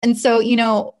And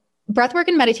so, breath work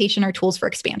and meditation are tools for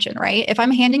expansion, right? If I'm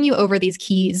handing you over these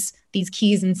keys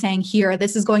and saying, here,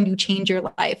 this is going to change your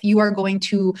life, you are going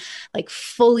to like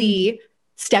fully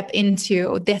step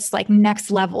into this like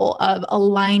next level of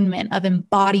alignment, of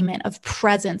embodiment, of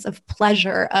presence, of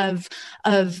pleasure, of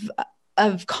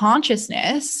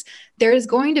consciousness, there's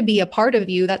going to be a part of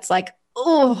you that's like,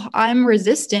 oh, I'm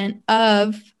resistant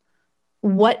of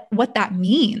what that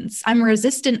means. I'm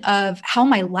resistant of how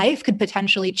my life could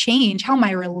potentially change, how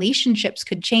my relationships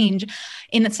could change.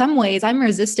 In some ways, I'm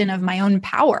resistant of my own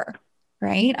power,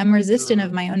 right? I'm resistant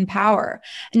of my own power.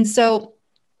 And so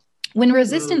when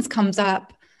resistance comes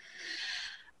up,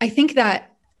 I think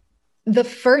that the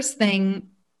first thing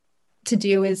to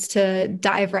do is to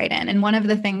dive right in. And one of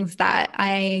the things that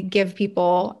I give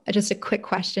people, just a quick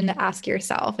question to ask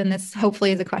yourself, and this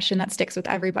hopefully is a question that sticks with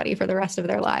everybody for the rest of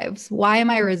their lives. Why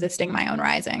am I resisting my own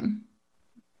rising?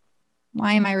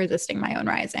 Why am I resisting my own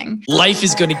rising? Life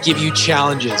is going to give you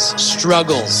challenges,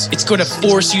 struggles. It's going to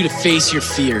force you to face your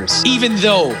fears. Even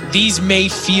though these may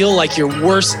feel like your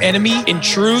worst enemy, in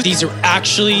truth, these are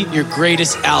actually your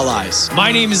greatest allies.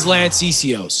 My name is Lance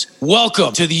Essios.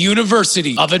 Welcome to the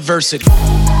University of Adversity.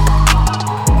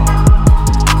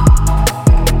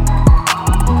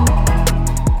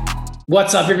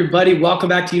 What's up, everybody? Welcome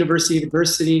back to University of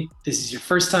Adversity. This is your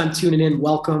first time tuning in.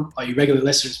 Welcome. All you regular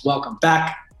listeners, welcome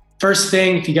back. First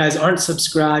thing, if you guys aren't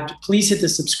subscribed, please hit the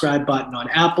subscribe button on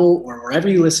Apple or wherever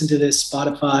you listen to this,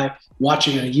 Spotify,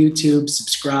 watching on YouTube,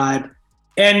 subscribe.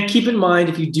 And keep in mind,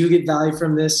 if you do get value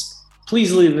from this,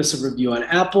 please leave us a review on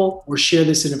Apple or share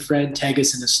this with a friend, tag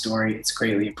us in a story. It's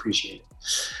greatly appreciated.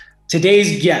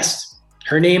 Today's guest,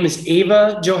 her name is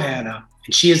Ava Johanna,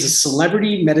 and she is a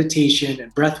celebrity meditation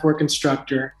and breathwork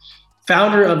instructor,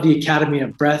 founder of the Academy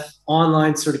of Breath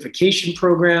online certification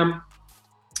program,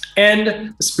 and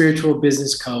a spiritual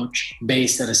business coach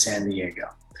based out of San Diego.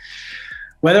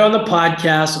 Whether on the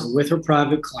podcast or with her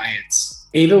private clients,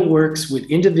 Ava works with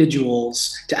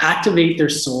individuals to activate their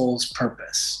soul's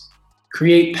purpose,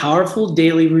 create powerful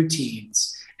daily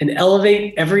routines, and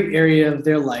elevate every area of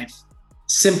their life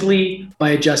simply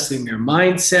by adjusting their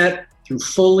mindset through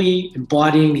fully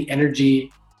embodying the energy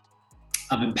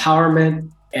of empowerment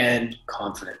and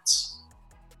confidence.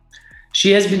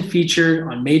 She has been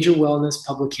featured on major wellness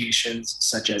publications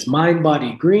such as Mind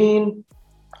Body Green,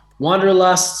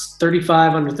 Wanderlust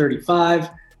 35 Under 35,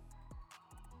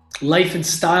 Life and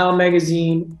Style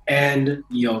magazine, and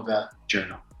Yoga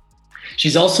Journal.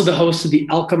 She's also the host of the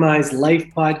Alchemized Life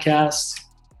podcast,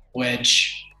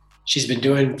 which she's been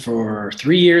doing for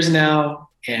 3 years now,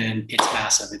 and it's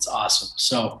massive. It's awesome.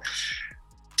 So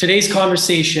today's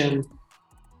conversation,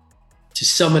 to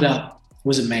sum it up,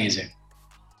 was amazing.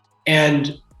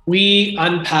 And we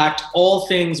unpacked all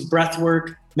things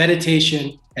breathwork,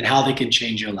 meditation, and how they can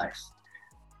change your life.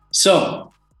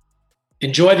 So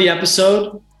enjoy the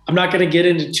episode. I'm not going to get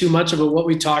into too much about what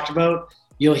we talked about.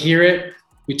 You'll hear it.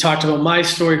 We talked about my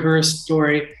story, her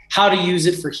story, how to use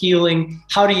it for healing,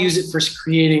 how to use it for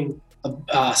creating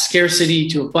a scarcity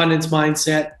to abundance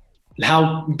mindset, and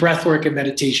how breathwork and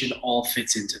meditation all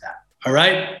fits into that. All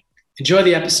right. Enjoy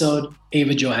the episode.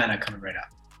 Ava Johanna coming right up.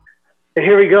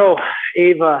 Here we go.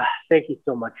 Ava, thank you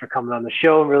so much for coming on the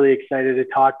show. I'm really excited to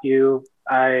talk to you.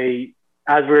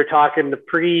 As we were talking, the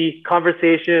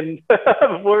pre-conversation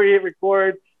before we hit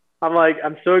record,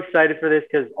 I'm so excited for this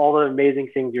because all the amazing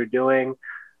things you're doing,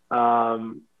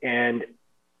 and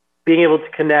being able to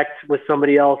connect with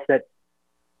somebody else that's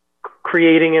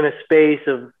creating in a space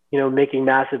of, making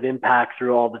massive impact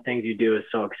through all the things you do is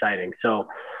so exciting. So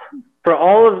for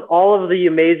all of the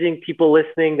amazing people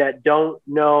listening that don't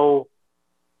know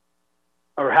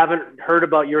or haven't heard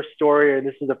about your story, or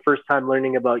this is the first time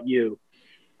learning about you,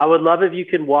 I would love if you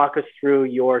can walk us through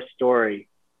your story.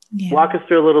 Yeah. Walk us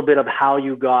through a little bit of how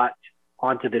you got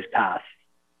onto this path.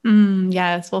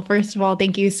 Yes. Well, first of all,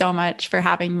 thank you so much for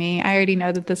having me. I already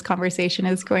know that this conversation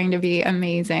is going to be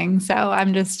amazing. So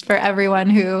I'm just, for everyone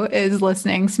who is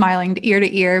listening, smiling ear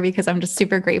to ear, because I'm just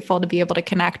super grateful to be able to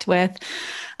connect with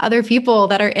other people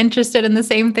that are interested in the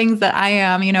same things that I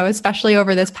am. Especially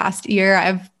over this past year,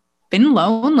 I've been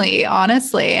lonely,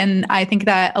 honestly. And I think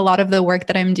that a lot of the work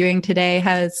that I'm doing today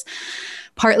has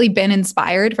partly been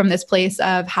inspired from this place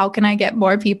of how can I get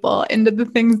more people into the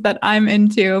things that I'm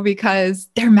into, because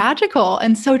they're magical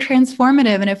and so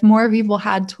transformative. And if more people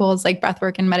had tools like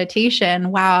breathwork and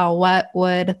meditation, wow, what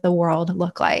would the world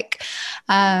look like?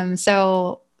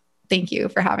 So thank you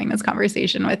for having this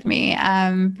conversation with me.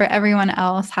 For everyone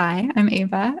else, hi, I'm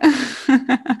Ava.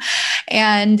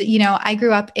 And, you know, I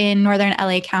grew up in northern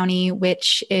LA County,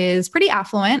 which is pretty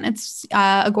affluent. It's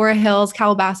Agora Hills,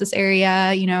 Calabasas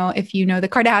area. You know, if you know the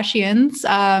Kardashians,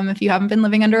 if you haven't been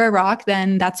living under a rock,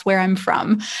 then that's where I'm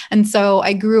from. And so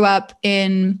I grew up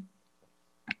in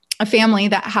a family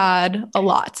that had a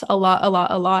lot.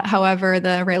 However,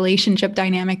 the relationship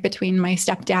dynamic between my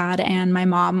stepdad and my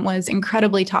mom was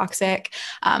incredibly toxic.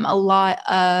 A lot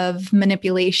of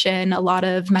manipulation, a lot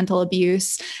of mental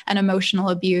abuse and emotional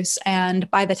abuse. And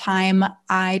by the time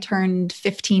I turned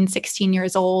 15, 16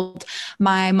 years old,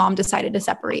 my mom decided to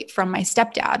separate from my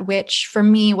stepdad, which for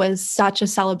me was such a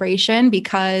celebration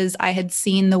because I had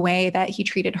seen the way that he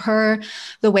treated her,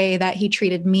 the way that he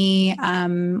treated me,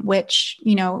 which,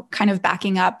 you know, kind of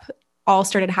backing up, all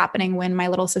started happening when my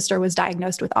little sister was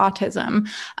diagnosed with autism.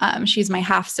 She's my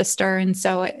half sister. And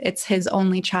so it's his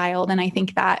only child. And I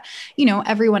think that, you know,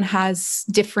 everyone has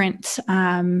different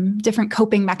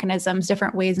coping mechanisms,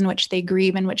 different ways in which they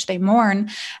grieve, in which they mourn.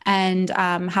 And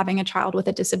having a child with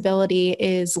a disability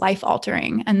is life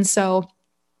altering. And so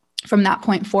from that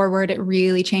point forward, it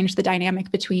really changed the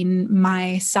dynamic between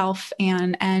myself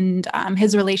and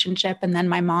his relationship, and then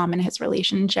my mom and his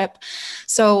relationship.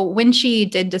 So when she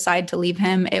did decide to leave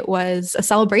him, it was a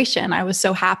celebration. I was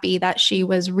so happy that she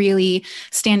was really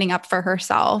standing up for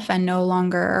herself and no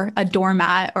longer a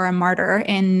doormat or a martyr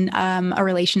in a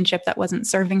relationship that wasn't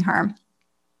serving her.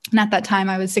 And at that time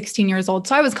I was 16 years old.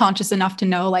 So I was conscious enough to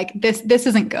know like this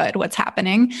isn't good, what's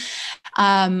happening.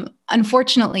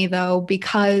 Unfortunately though,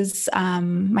 because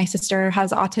my sister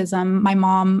has autism, my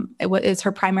mom is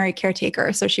her primary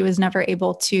caretaker. So she was never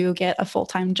able to get a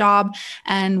full-time job.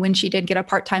 And when she did get a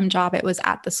part-time job, it was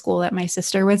at the school that my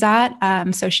sister was at.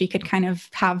 So she could kind of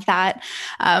have that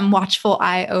watchful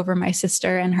eye over my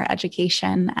sister and her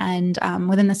education. And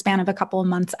within the span of a couple of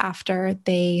months after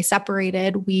they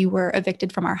separated, we were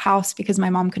evicted from our house because my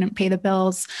mom couldn't pay the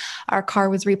bills. Our car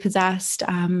was repossessed.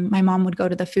 My mom would go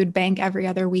to the food bank every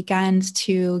other weekend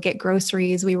to get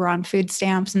groceries. We were on food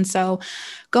stamps. And so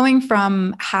going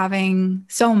from having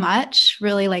so much,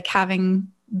 really like having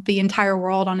the entire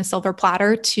world on a silver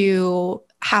platter, to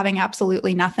having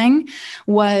absolutely nothing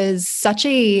was such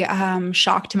a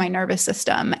shock to my nervous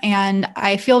system. And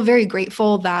I feel very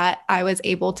grateful that I was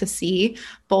able to see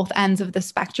both ends of the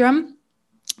spectrum.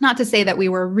 Not to say that we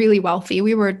were really wealthy.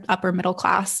 We were upper middle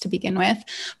class to begin with,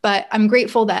 but I'm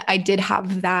grateful that I did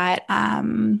have that,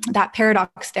 that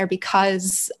paradox there,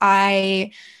 because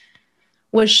I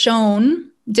was shown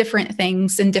different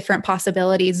things and different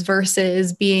possibilities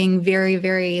versus being very,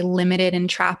 very limited and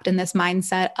trapped in this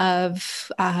mindset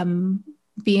of,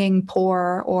 being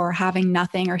poor or having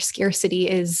nothing or scarcity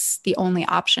is the only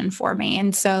option for me.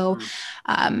 And so,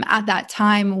 at that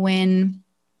time when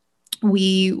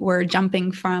we were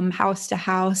jumping from house to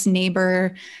house,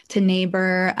 neighbor to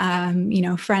neighbor,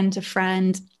 friend to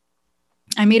friend,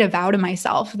 I made a vow to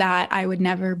myself that I would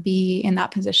never be in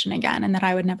that position again, and that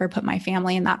I would never put my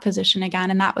family in that position again.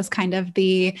 And that was kind of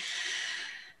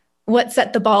what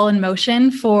set the ball in motion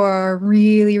for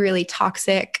really, really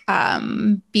toxic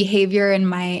behavior in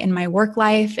my work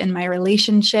life, in my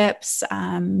relationships,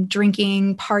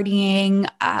 drinking, partying,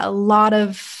 a lot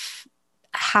of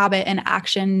habit and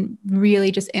action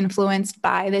really just influenced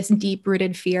by this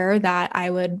deep-rooted fear that I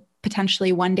would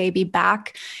potentially one day be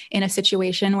back in a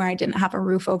situation where I didn't have a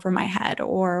roof over my head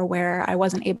or where I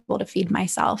wasn't able to feed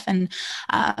myself. And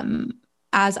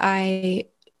as I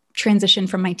transitioned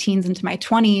from my teens into my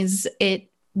 20s, it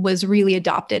was really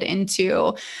adopted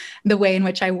into the way in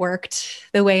which I worked,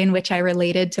 the way in which I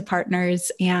related to partners,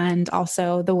 and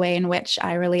also the way in which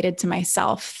I related to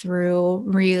myself through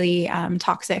really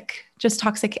toxic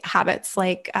habits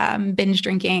like binge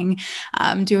drinking,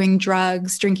 doing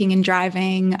drugs, drinking and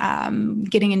driving,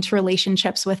 getting into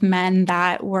relationships with men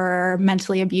that were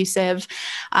mentally abusive.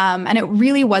 And it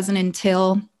really wasn't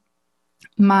until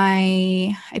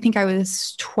I think I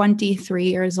was 23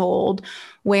 years old,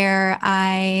 where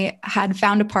I had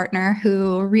found a partner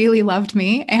who really loved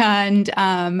me and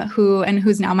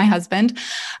who's now my husband,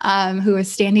 who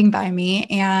was standing by me.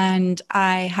 And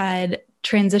I had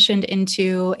transitioned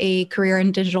into a career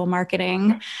in digital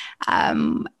marketing.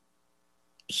 And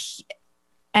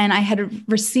I had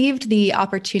received the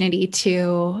opportunity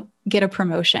to get a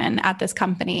promotion at this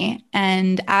company.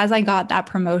 And as I got that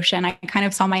promotion, I kind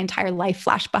of saw my entire life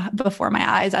flash before my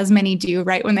eyes, as many do,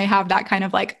 right? When they have that kind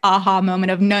of like aha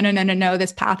moment of no,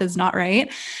 this path is not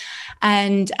right.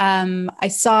 And I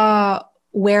saw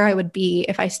where I would be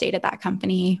if I stayed at that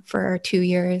company for 2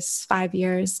 years, 5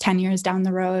 years, 10 years down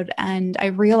the road. And I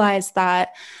realized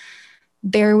that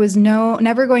there was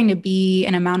never going to be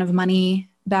an amount of money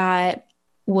that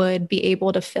would be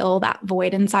able to fill that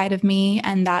void inside of me,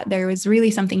 and that there was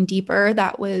really something deeper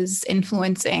that was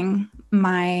influencing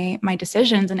my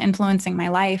decisions and influencing my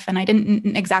life. And I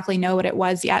didn't exactly know what it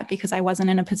was yet, because I wasn't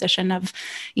in a position of,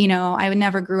 I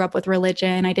never grew up with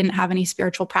religion. I didn't have any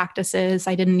spiritual practices.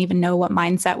 I didn't even know what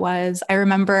mindset was. I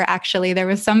remember actually there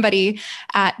was somebody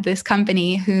at this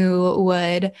company who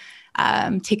would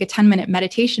take a 10-minute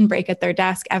meditation break at their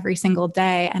desk every single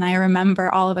day. And I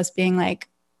remember all of us being like,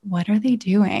 what are they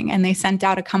doing? And they sent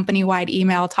out a company-wide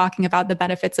email talking about the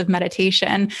benefits of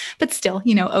meditation, but still,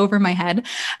 over my head.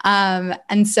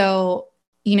 And so,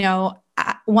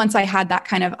 once I had that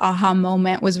kind of aha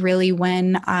moment was really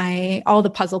when all the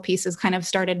puzzle pieces kind of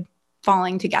started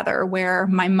falling together, where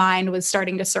my mind was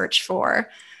starting to search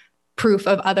for proof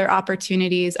of other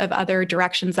opportunities, of other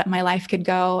directions that my life could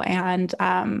go. And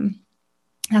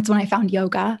that's when I found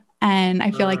yoga. And I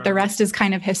feel like the rest is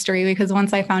kind of history, because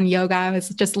once I found yoga, I was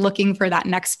just looking for that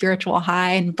next spiritual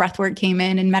high, and breathwork came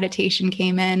in and meditation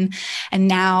came in. And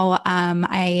now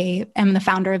I am the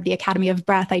founder of the Academy of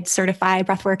Breath. I certify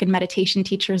breathwork and meditation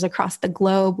teachers across the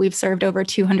globe. We've served over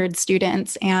 200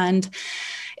 students, and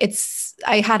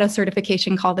I had a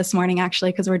certification call this morning,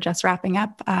 actually, because we're just wrapping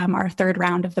up our third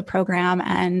round of the program.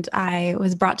 And I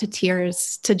was brought to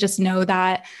tears to just know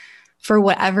that for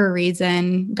whatever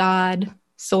reason, God,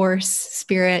 source,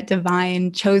 spirit,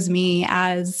 divine chose me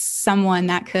as someone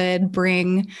that could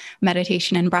bring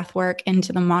meditation and breath work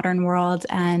into the modern world.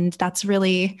 And that's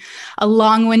really a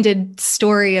long-winded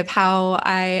story of how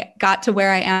I got to where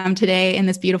I am today in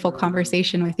this beautiful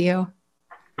conversation with you.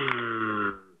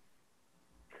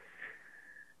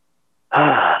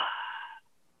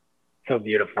 So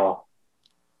beautiful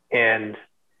and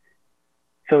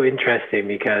so interesting,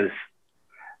 because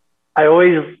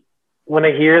when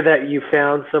I hear that you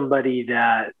found somebody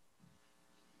that,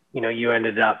 you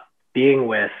ended up being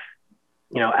with,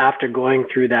 after going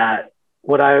through that,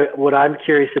 what I'm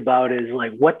curious about is,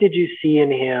 like, what did you see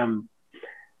in him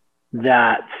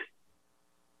that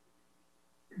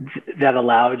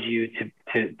allowed you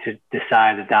to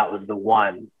decide that was the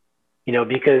one,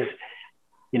 because,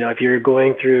 if you're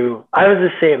going through, I was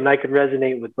the same, and I could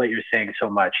resonate with what you're saying so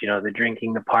much, the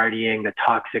drinking, the partying, the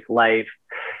toxic life,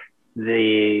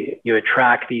 you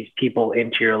attract these people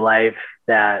into your life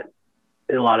that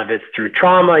a lot of it's through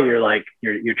trauma. You're like,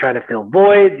 you're trying to fill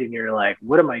voids, and you're like,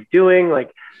 what am I doing?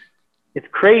 Like, it's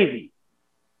crazy.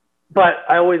 But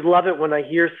I always love it when I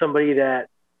hear somebody that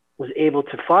was able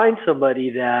to find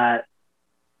somebody that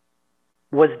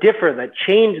was different, that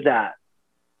changed that,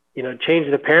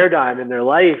 changed the paradigm in their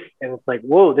life. And it's like,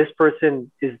 whoa, this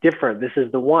person is different. This is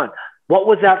the one. What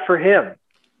was that for him?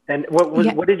 And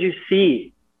what did you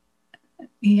see?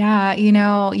 Yeah,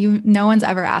 no one's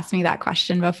ever asked me that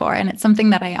question before. And it's something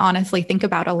that I honestly think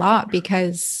about a lot,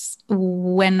 because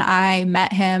when I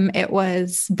met him, it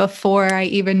was before I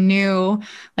even knew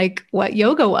like what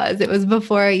yoga was. It was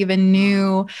before I even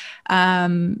knew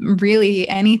really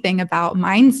anything about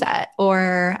mindset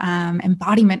or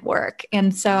embodiment work.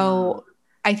 And so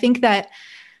I think that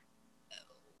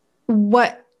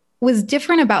what was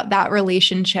different about that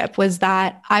relationship was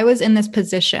that I was in this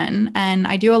position, and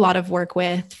I do a lot of work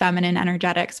with feminine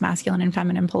energetics, masculine and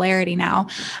feminine polarity now.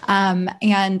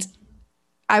 And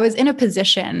I was in a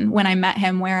position when I met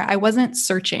him where I wasn't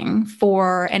searching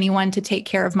for anyone to take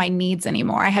care of my needs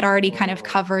anymore. I had already kind of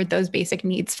covered those basic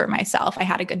needs for myself. I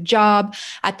had a good job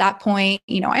at that point.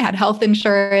 I had health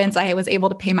insurance. I was able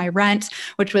to pay my rent,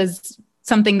 which was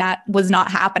something that was not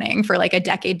happening for like a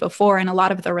decade before. And a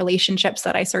lot of the relationships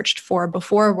that I searched for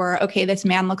before were, okay, this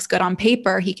man looks good on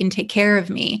paper. He can take care of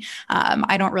me.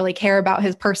 I don't really care about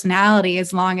his personality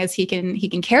as long as he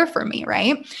can care for me.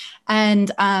 Right.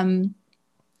 And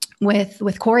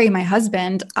with Corey, my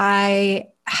husband, I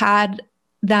had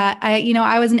that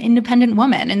I was an independent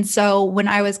woman. And so when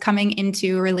I was coming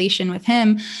into a relation with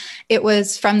him, it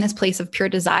was from this place of pure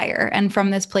desire and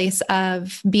from this place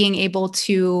of being able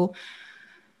to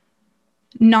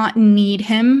not need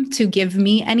him to give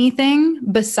me anything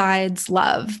besides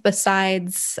love,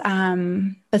 besides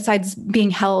being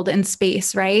held in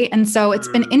space. Right. And so it's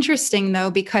been interesting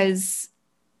though, because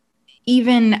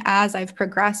even as I've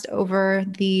progressed over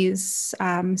these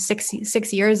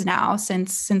 6 years now,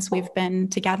 since we've been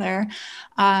together,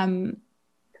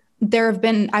 I've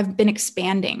been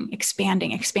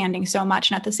expanding so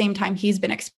much. And at the same time, he's been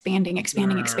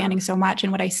expanding so much.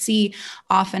 And what I see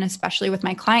often, especially with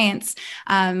my clients,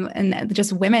 and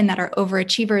just women that are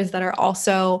overachievers that are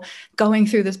also going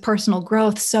through this personal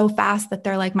growth so fast that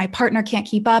they're like, my partner can't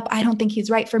keep up. I don't think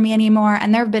he's right for me anymore.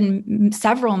 And there have been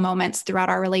several moments throughout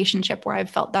our relationship where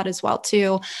I've felt that as well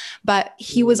too. But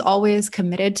he was always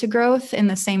committed to growth in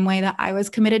the same way that I was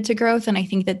committed to growth. And I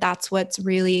think that that's what's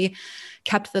really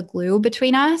kept the glue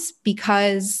between us,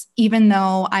 because even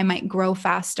though I might grow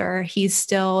faster, he's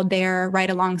still there right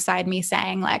alongside me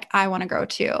saying like, I want to grow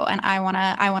too. And I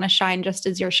want to shine just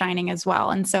as you're shining as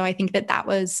well. And so I think that that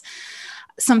was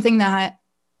something that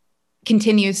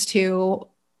continues to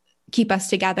keep us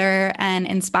together and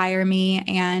inspire me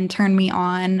and turn me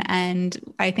on. And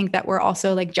I think that we're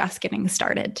also like just getting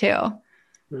started too.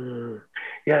 Yeah,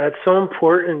 that's so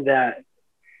important that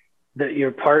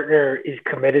your partner is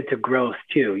committed to growth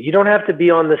too. You don't have to be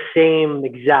on the same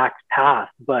exact path,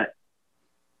 but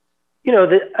you know,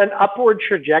 an upward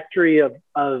trajectory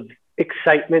of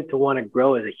excitement to want to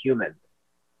grow as a human.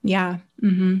 Yeah.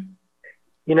 Mm-hmm.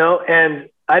 You know, and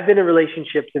I've been in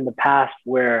relationships in the past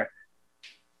where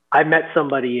I met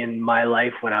somebody in my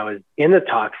life when I was in the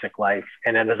toxic life.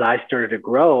 And then as I started to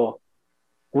grow,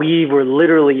 we were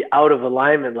literally out of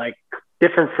alignment, like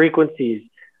different frequencies.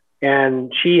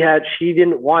 And she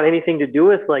didn't want anything to do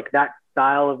with like that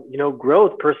style of, you know,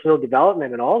 growth, personal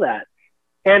development and all that.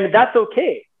 And that's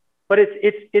okay. But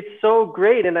it's so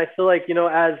great. And I feel like, you know,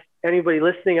 as anybody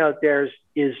listening out there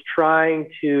is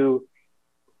trying to,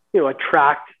 you know,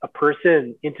 attract a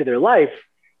person into their life,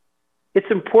 it's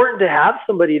important to have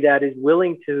somebody that is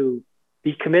willing to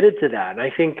be committed to that. And I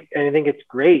think it's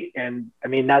great. And I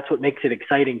mean, that's what makes it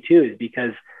exciting too, is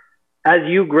because as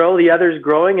you grow, the other's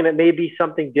growing, and it may be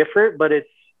something different, but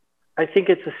I think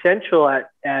it's essential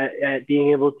at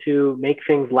being able to make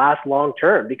things last long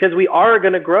term, because we are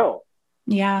going to grow.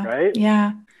 Yeah. Right.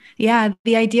 Yeah. Yeah.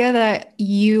 The idea that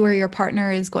you or your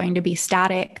partner is going to be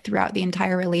static throughout the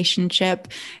entire relationship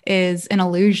is an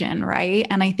illusion. Right.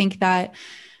 And I think that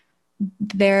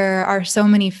there are so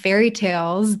many fairy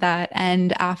tales that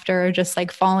end after just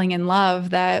like falling in love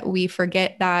that we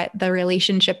forget that the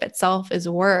relationship itself is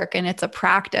work and it's a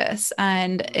practice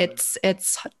and it's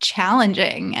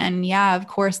challenging. And yeah, of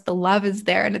course the love is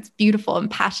there and it's beautiful and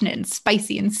passionate and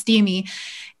spicy and steamy,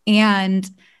 and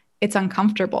it's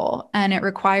uncomfortable, and it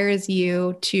requires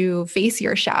you to face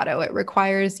your shadow. It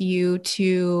requires you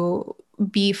to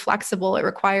be flexible. It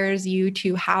requires you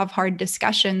to have hard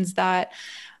discussions that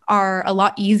are a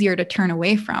lot easier to turn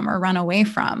away from or run away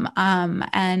from.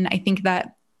 And I think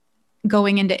that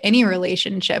going into any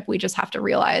relationship, we just have to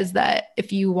realize that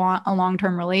if you want a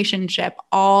long-term relationship,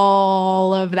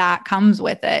 all of that comes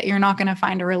with it. You're not going to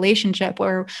find a relationship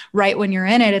where right when you're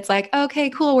in it, it's like, okay,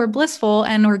 cool, we're blissful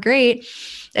and we're great.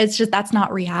 It's just, that's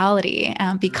not reality.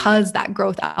 Because that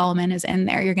growth element is in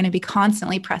there. You're going to be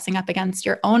constantly pressing up against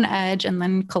your own edge, and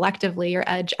then collectively your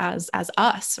edge as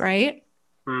us, right?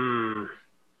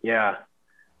 Yeah.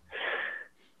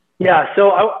 Yeah. So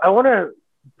I want to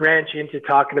branch into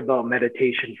talking about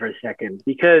meditation for a second,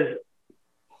 because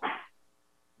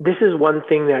this is one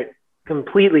thing that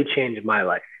completely changed my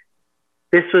life.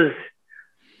 This is,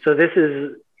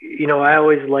 you know, I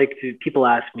always like to, people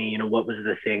ask me, you know, what was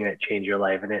the thing that changed your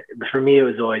life? And for me, it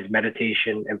was always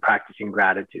meditation and practicing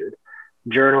gratitude,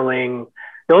 journaling.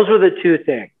 Those were the two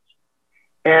things.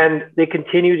 And they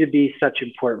continue to be such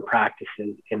important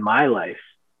practices in my life.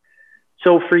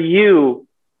 So for you,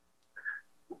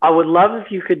 I would love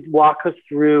if you could walk us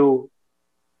through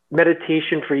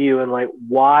meditation for you, and like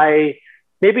why,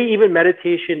 maybe even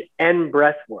meditation and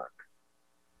breath work.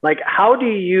 Like, how do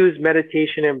you use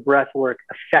meditation and breath work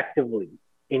effectively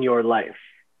in your life?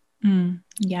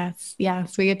 Yes.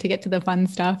 We get to the fun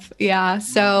stuff. Yeah.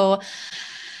 So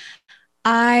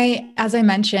as I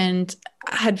mentioned,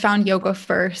 had found yoga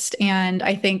first. And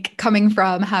I think coming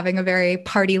from having a very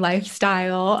party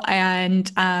lifestyle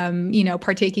and, you know,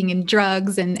 partaking in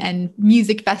drugs and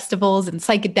music festivals and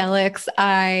psychedelics,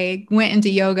 I went into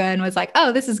yoga and was like,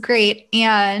 oh, this is great.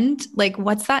 And like,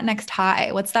 what's that next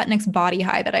high? What's that next body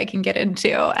high that I can get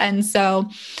into? And so,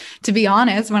 to be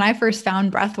honest, when I first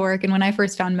found breath work and when I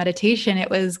first found meditation,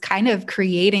 it was kind of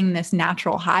creating this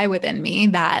natural high within me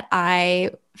that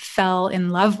I fell in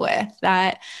love with,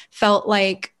 that felt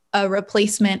like a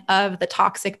replacement of the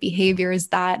toxic behaviors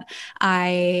that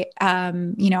I,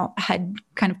 you know, had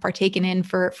kind of partaken in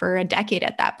for a decade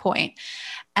at that point.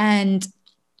 And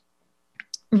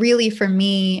really for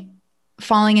me,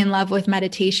 falling in love with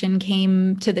meditation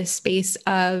came to this space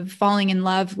of falling in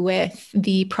love with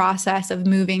the process of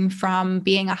moving from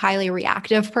being a highly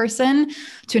reactive person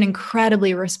to an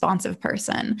incredibly responsive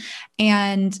person,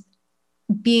 and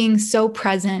being so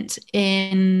present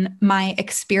in my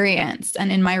experience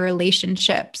and in my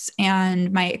relationships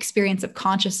and my experience of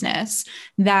consciousness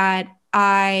that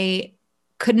I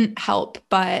couldn't help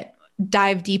but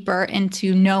dive deeper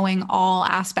into knowing all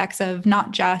aspects of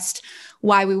not just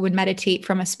why we would meditate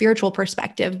from a spiritual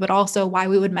perspective, but also why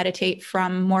we would meditate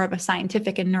from more of a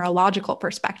scientific and neurological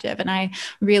perspective. And I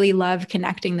really love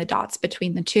connecting the dots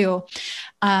between the two.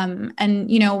 And,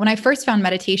 when I first found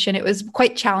meditation, it was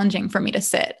quite challenging for me to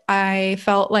sit. I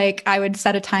felt like I would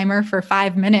set a timer for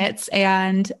 5 minutes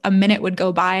and a minute would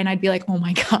go by and I'd be like, oh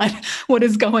my God, what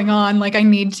is going on? Like, I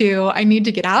need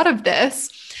to get out of this.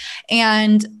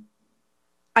 And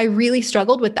I really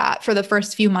struggled with that for the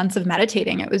first few months of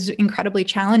meditating. It was incredibly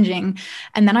challenging.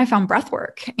 And then I found breath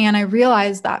work, and I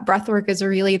realized that breath work is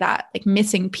really that like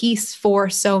missing piece for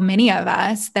so many of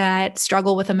us that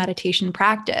struggle with a meditation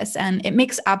practice. And it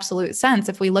makes absolute sense.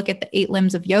 If we look at the 8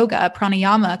 limbs of yoga,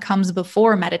 pranayama comes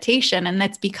before meditation. And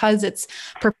that's because it's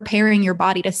preparing your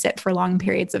body to sit for long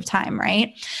periods of time,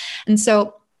 right? And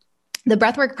so the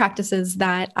breathwork practices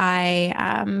that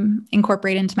I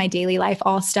incorporate into my daily life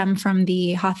all stem from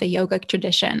the Hatha yoga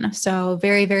tradition. So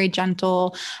very, very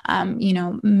gentle.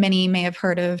 Many may have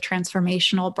heard of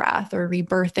transformational breath or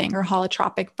rebirthing or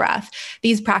holotropic breath.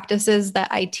 These practices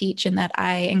that I teach and that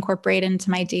I incorporate into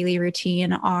my daily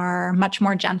routine are much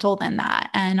more gentle than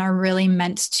that and are really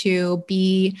meant to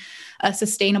be a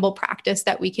sustainable practice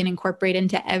that we can incorporate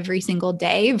into every single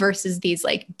day versus these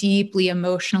like deeply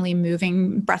emotionally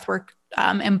moving breathwork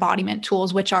embodiment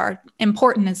tools, which are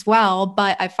important as well.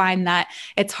 But I find that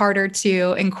it's harder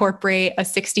to incorporate a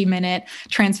 60-minute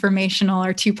transformational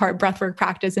or 2-part breathwork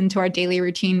practice into our daily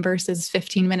routine versus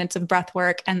 15 minutes of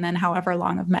breathwork and then however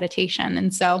long of meditation.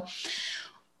 And so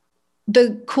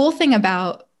the cool thing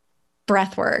about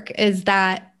breathwork is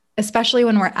that, especially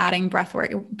when we're adding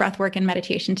breathwork and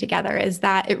meditation together, is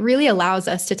that it really allows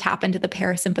us to tap into the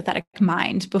parasympathetic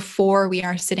mind before we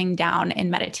are sitting down in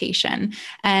meditation.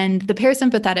 And the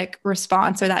parasympathetic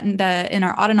response, or that in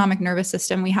our autonomic nervous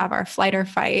system, we have our flight or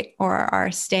fight, or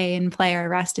our stay and play, or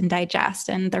rest and digest.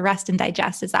 And the rest and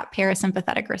digest is that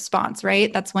parasympathetic response,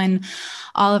 right? That's when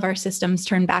all of our systems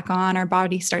turn back on, our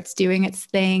body starts doing its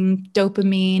thing.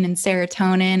 Dopamine and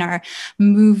serotonin are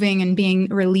moving and being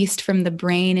released from the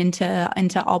brain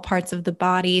into all parts of the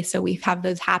body. So we have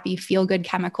those happy, feel-good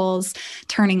chemicals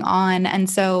turning on. And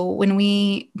so when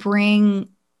we bring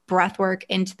breath work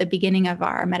into the beginning of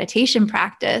our meditation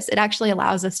practice, it actually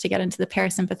allows us to get into the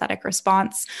parasympathetic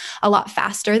response a lot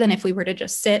faster than if we were to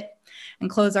just sit and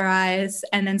close our eyes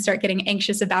and then start getting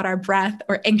anxious about our breath,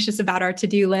 or anxious about our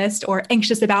to-do list, or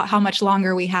anxious about how much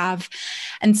longer we have.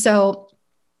 And so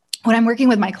when I'm working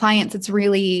with my clients, it's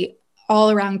really all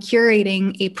around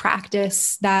curating a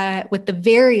practice that, with the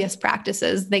various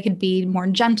practices, they could be more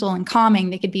gentle and calming.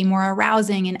 They could be more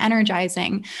arousing and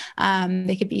energizing.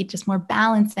 They could be just more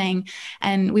balancing.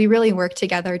 And we really work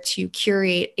together to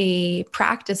curate a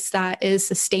practice that is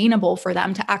sustainable for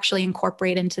them to actually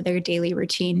incorporate into their daily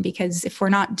routine. Because if we're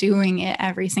not doing it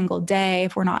every single day,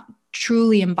 if we're not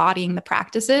truly embodying the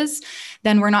practices,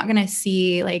 then we're not going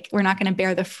to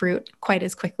bear the fruit quite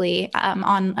as quickly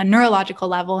on a neurological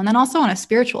level, and then also on a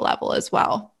spiritual level as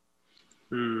well.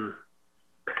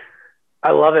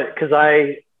 I love it, because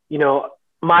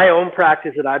my own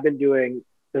practice that I've been doing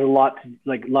is a lot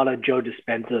of Joe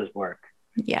Dispenza's work.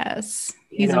 Yes,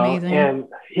 he's amazing. And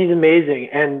he's amazing.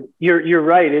 And you're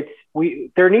right.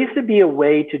 There needs to be a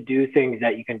way to do things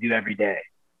that you can do every day.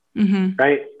 Mm-hmm.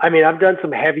 Right. I mean, I've done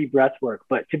some heavy breath work,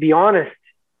 but to be honest,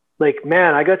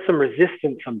 I got some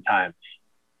resistance sometimes.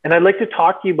 And I'd like to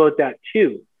talk to you about that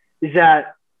too, is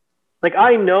that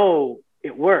I know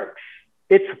it works.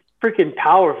 It's freaking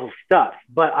powerful stuff,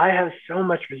 but I have so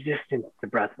much resistance to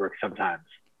breath work sometimes.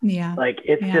 Yeah.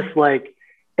 Just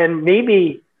and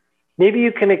maybe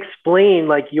you can explain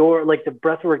the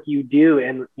breath work you do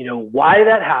and, why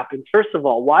that happens. First of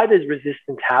all, why does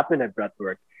resistance happen at breath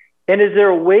work? And is there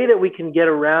a way that we can get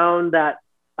around that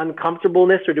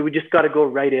uncomfortableness, or do we just got to go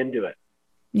right into it?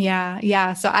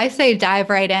 Yeah. So I say dive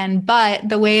right in, but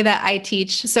the way that I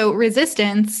teach, so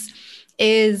resistance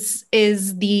is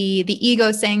the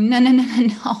ego saying,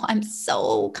 no, I'm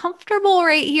so comfortable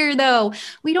right here though.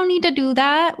 We don't need to do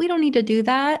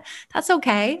that. That's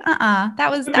okay. That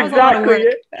was a lot of work.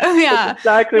 Yeah. That's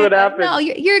exactly what happened. No,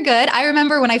 you're good. I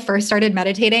remember when I first started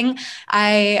meditating,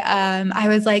 I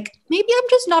was like, maybe I'm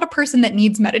just not a person that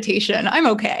needs meditation. I'm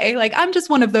okay. Like, I'm just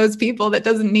one of those people that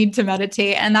doesn't need to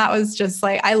meditate. And that was just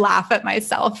like, I laugh at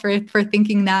myself for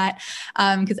thinking that,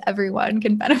 because everyone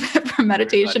can benefit from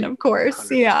meditation, of course.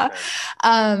 100%. Yeah.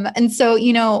 And so,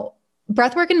 you know,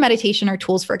 breathwork and meditation are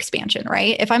tools for expansion,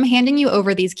 right? If I'm handing you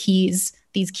over these keys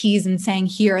and saying,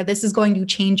 here, this is going to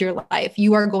change your life,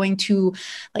 you are going to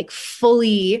like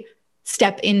fully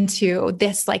step into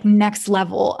this like next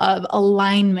level of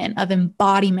alignment, of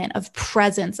embodiment, of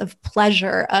presence, of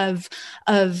pleasure, of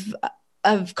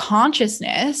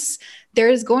consciousness,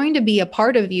 there's going to be a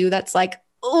part of you that's like,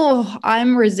 oh,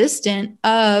 I'm resistant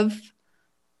of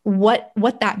what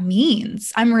that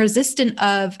means. I'm resistant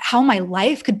of how my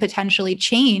life could potentially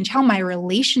change, how my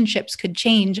relationships could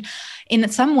change. In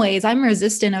some ways, I'm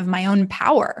resistant of my own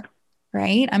power,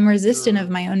 right? I'm resistant of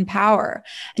my own power.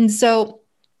 And so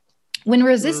when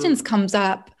resistance comes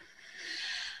up,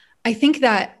 I think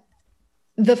that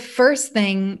the first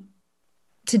thing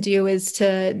to do is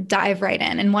to dive right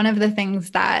in. And one of the things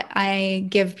that I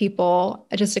give people,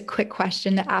 just a quick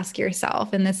question to ask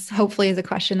yourself, and this hopefully is a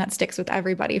question that sticks with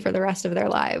everybody for the rest of their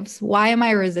lives. Why am I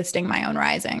resisting my own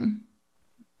rising?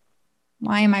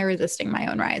 Why am I resisting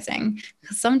my own rising?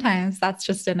 Because sometimes that's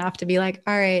just enough to be like,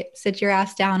 all right, sit your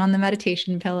ass down on the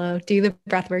meditation pillow, do the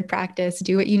breathwork practice,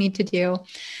 do what you need to do.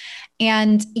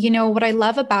 And, you know, what I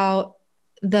love about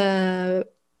the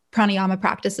pranayama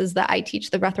practices that I teach,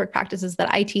 the breathwork practices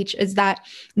that I teach, is that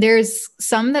there's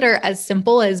some that are as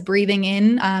simple as breathing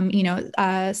in,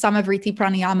 Samavriti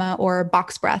pranayama or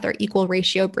box breath or equal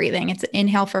ratio breathing. It's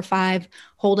inhale for 5,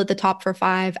 hold at the top for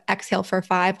 5, exhale for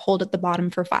 5, hold at the bottom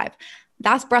for 5.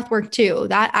 That's breathwork too.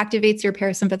 That activates your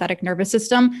parasympathetic nervous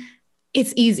system.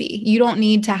 It's easy. You don't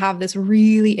need to have this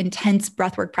really intense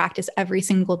breathwork practice every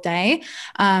single day.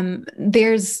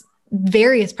 There's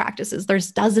various practices.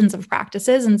 There's dozens of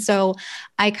practices. And so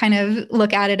I kind of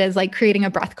look at it as like creating a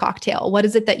breath cocktail. What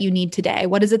is it that you need today?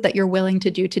 What is it that you're willing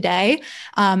to do today?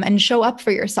 And show up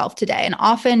for yourself today. And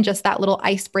often just that little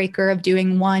icebreaker of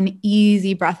doing one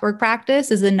easy breathwork practice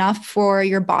is enough for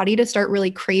your body to start really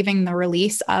craving the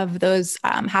release of those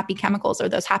happy chemicals or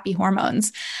those happy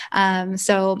hormones.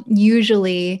 So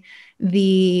usually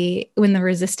when the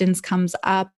resistance comes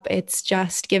up, it's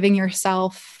just giving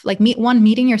yourself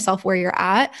meeting yourself where you're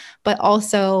at, but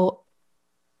also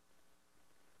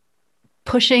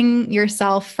pushing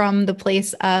yourself from the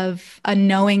place of a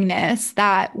knowingness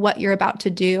that what you're about to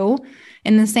do,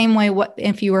 in the same way,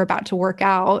 if you were about to work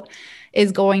out,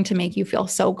 is going to make you feel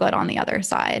so good on the other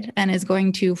side and is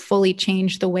going to fully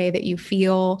change the way that you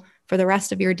feel for the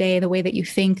rest of your day, the way that you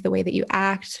think, the way that you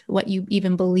act, what you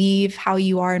even believe, how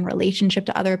you are in relationship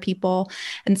to other people.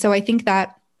 And so I think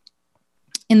that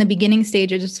in the beginning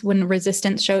stages, when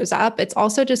resistance shows up, it's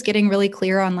also just getting really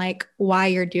clear on like why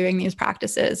you're doing these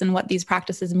practices and what these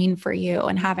practices mean for you.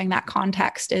 And having that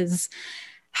context is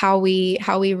how we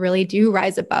really do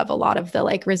rise above a lot of the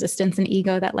like resistance and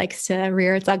ego that likes to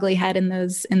rear its ugly head in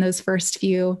those first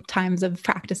few times of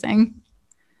practicing.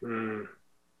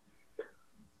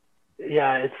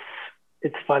 Yeah,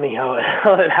 it's funny how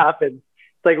it happens.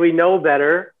 It's like we know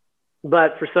better,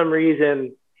 but for some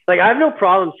reason, like I have no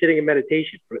problem sitting in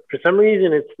meditation. For some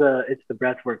reason, it's the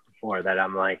breath work before that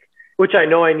I'm like, which I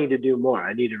know I need to do more.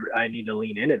 I need to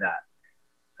lean into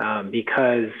that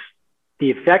because the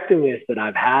effectiveness that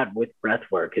I've had with breath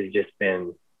work has just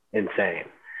been insane.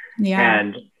 Yeah.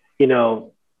 And you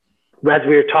know, as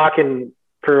we were talking,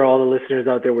 for all the listeners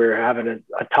out there, we were having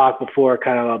a talk before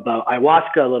kind of about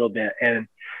ayahuasca a little bit. And,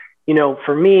 you know,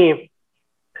 for me,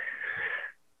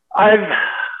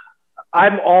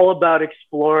 I'm all about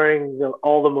exploring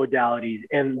all the modalities,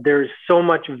 and there's so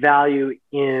much value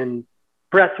in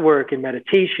breath work and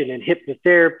meditation and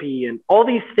hypnotherapy and all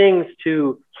these things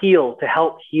to heal, to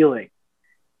help healing.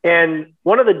 And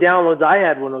one of the downloads I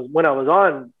had when I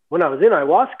was in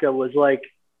ayahuasca was like,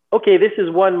 okay, this is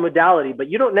one modality, but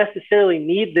you don't necessarily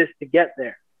need this to get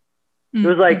there. It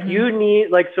was like, you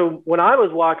need, like, so when I was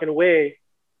walking away,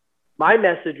 my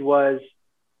message was,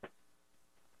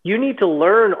 you need to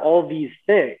learn all these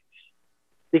things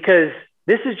because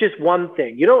this is just one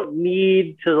thing. You don't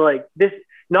need to like this,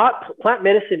 plant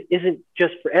medicine isn't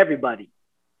just for everybody,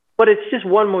 but it's just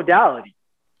one modality.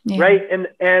 Yeah. Right.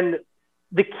 And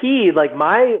the key, like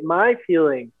my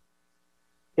feeling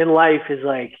in life is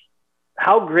like,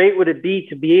 how great would it be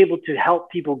to be able to help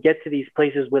people get to these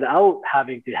places without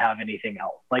having to have anything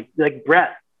else, like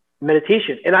breath,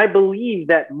 meditation. And I believe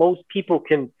that most people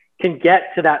can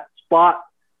get to that spot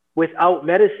without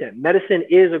medicine. Medicine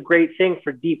is a great thing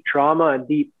for deep trauma and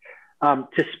deep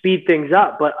to speed things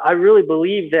up. But I really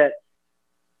believe that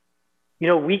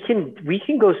we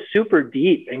can go super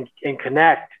deep and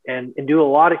connect and do a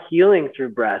lot of healing through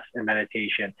breath and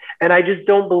meditation. And I just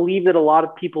don't believe that a lot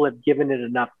of people have given it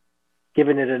enough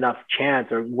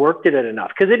chance or worked at it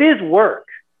enough, because it is work,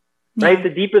 right? Yeah. The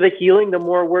deeper the healing, the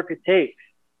more work it takes,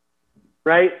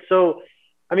 right? So,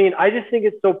 I mean, I just think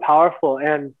it's so powerful.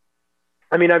 And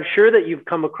I mean, I'm sure that you've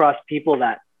come across people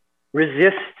that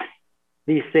resist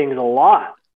these things a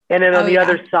lot. And then on the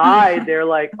other side, they're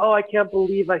like, oh, I can't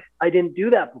believe I didn't do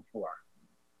that before.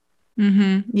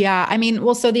 Mm-hmm. Yeah. I mean,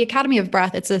 well, so the Academy of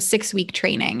Breath, it's a 6-week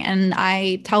training. And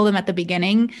I tell them at the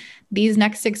beginning, these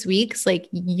next 6 weeks, like,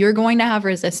 you're going to have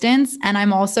resistance. And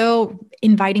I'm also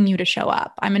inviting you to show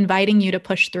up. I'm inviting you to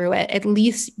push through it. At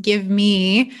least give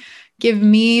me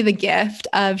the gift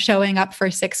of showing up for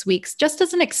 6 weeks, just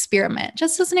as an experiment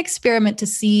to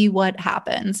see what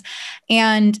happens.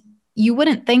 And you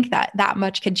wouldn't think that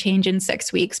much could change in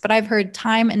 6 weeks, but I've heard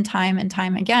time and time and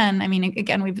time again. I mean,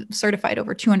 again, we've certified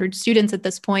over 200 students at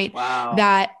this point. Wow.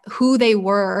 That who they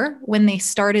were when they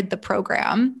started the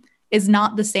program is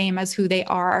not the same as who they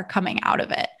are coming out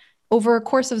of it over a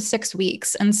course of 6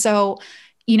 weeks. And so,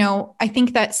 I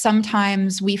think that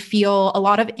sometimes we feel a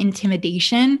lot of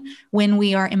intimidation when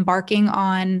we are embarking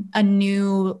on a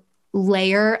new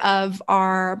layer of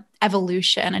our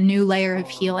evolution, a new layer of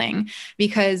healing,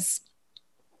 because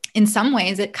in some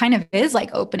ways it kind of is like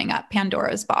opening up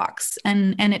Pandora's box,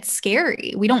 and it's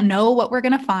scary. We don't know what we're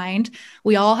going to find.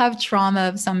 We all have trauma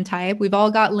of some type. We've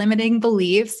all got limiting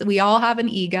beliefs. We all have an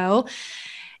ego.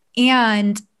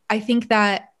 And I think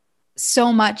that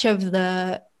so much of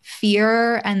the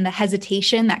fear and the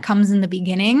hesitation that comes in the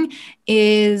beginning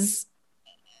is,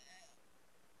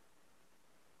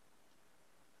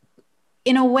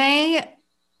 in a way,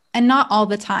 and not all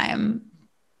the time,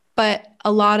 but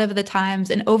a lot of the times,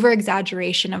 an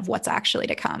over-exaggeration of what's actually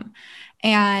to come.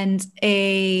 And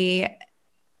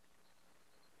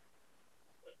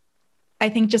I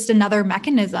think just another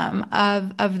mechanism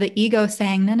of the ego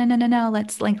saying, no,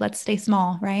 let's stay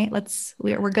small, right?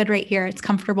 We're good right here. It's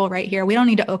comfortable right here. We don't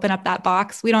need to open up that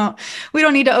box. We don't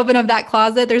need to open up that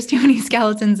closet. There's too many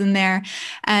skeletons in there.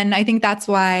 And I think that's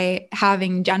why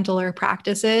having gentler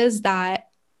practices that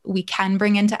we can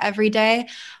bring into every day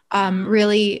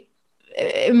really,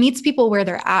 it meets people where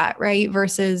they're at, right?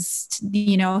 Versus,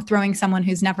 throwing someone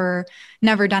who's never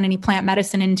done any plant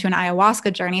medicine into an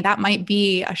ayahuasca journey. That might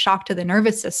be a shock to the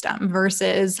nervous system,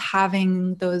 versus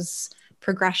having those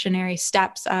progressionary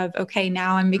steps of, okay,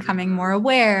 now I'm becoming more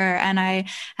aware and I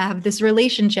have this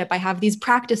relationship. I have these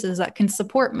practices that can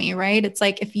support me, right? It's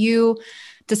like, if you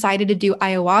decided to do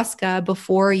ayahuasca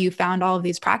before you found all of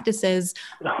these practices,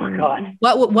 oh my God,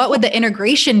 what would the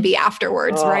integration be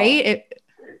afterwards, right?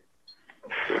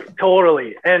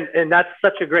 Totally. And that's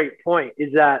such a great point,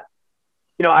 is that,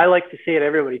 I like to say to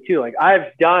everybody too, like,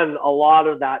 I've done a lot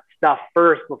of that stuff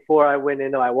first before I went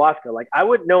into ayahuasca. Like, I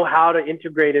wouldn't know how to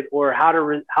integrate it or how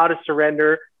to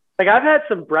surrender. Like, I've had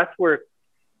some breath work,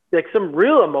 like some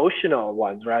real emotional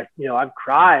ones where I've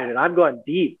cried and I've gone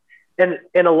deep, and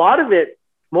a lot of it,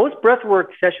 most breath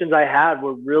work sessions I had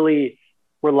were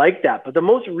like that. But the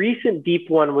most recent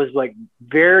deep one was like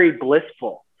very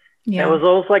blissful. Yeah. It was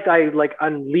almost like I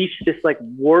unleashed this like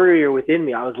warrior within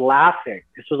me. I was laughing.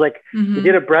 This was like, we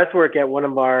did a breath work at one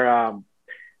of our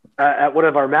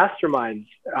masterminds.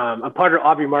 I'm part of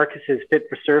Aubrey Marcus's Fit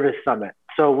for Service Summit.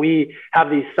 So we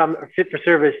have these Fit for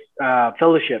Service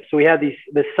fellowships. So we had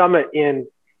this summit in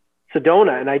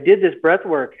Sedona, and I did this breath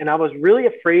work, and I was really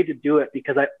afraid to do it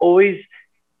because I always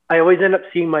end up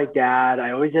seeing my dad. I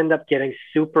always end up getting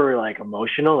super like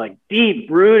emotional, like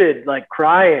deep rooted, like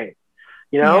crying.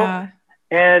 Yeah.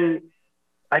 And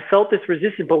I felt this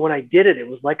resistance, but when I did it, it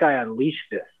was like I unleashed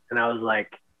this. And I was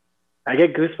like, I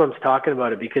get goosebumps talking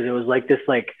about it, because it was like this,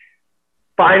 like,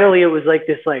 finally it was like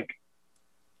this, like,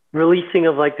 releasing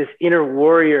of like this inner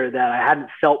warrior that I hadn't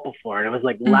felt before. And I was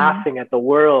like laughing at the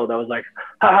world. I was like,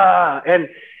 and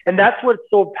that's what's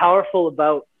so powerful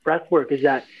about breath work, is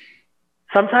that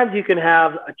sometimes you can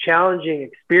have a challenging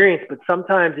experience, but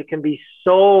sometimes it can be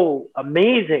so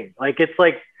amazing. Like, it's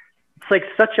like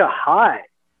such a high.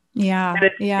 Yeah.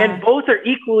 And both are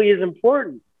equally as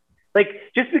important. Like,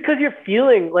 just because you're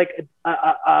feeling like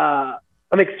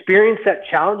an experience that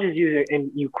challenges you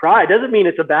and you cry doesn't mean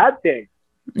it's a bad thing.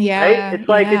 Yeah. Right? It's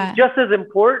like, it's just as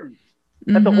important.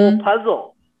 That's the whole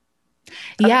puzzle.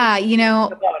 Yeah.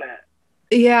 About it.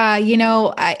 Yeah,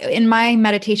 in my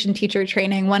meditation teacher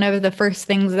training, one of the first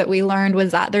things that we learned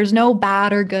was that there's no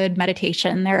bad or good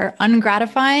meditation. There are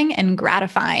ungratifying and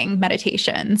gratifying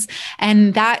meditations.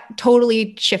 And that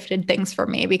totally shifted things for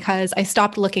me because I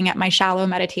stopped looking at my shallow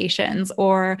meditations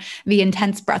or the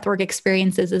intense breathwork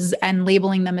experiences and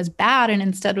labeling them as bad. And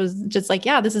instead was just like,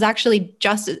 yeah, this is actually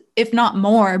just, if not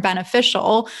more,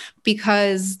 beneficial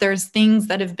because there's things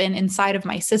that have been inside of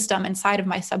my system, inside of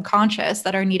my subconscious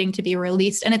that are needing to be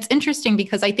released. And it's interesting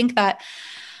because I think that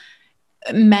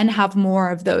men have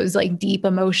more of those like deep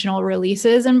emotional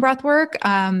releases in breath work.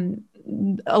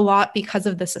 A lot because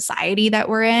of the society that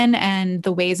we're in and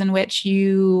the ways in which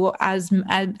you as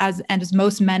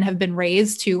most men have been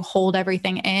raised to hold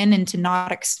everything in and to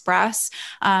not express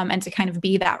and to kind of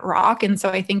be that rock. And so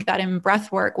I think that in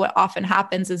breath work, what often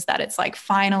happens is that it's like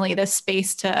finally this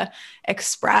space to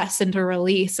express and to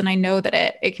release. And I know that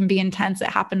it can be intense. It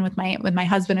happened with my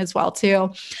husband as well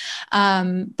too.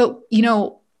 But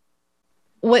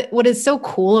what is so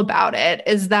cool about it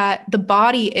is that the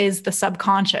body is the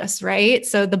subconscious, right?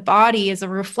 So the body is a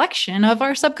reflection of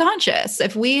our subconscious.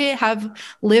 If we have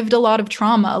lived a lot of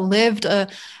trauma, lived a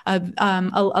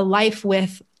life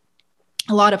with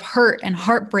a lot of hurt and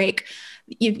heartbreak,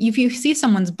 if you see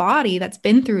someone's body that's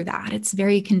been through that, it's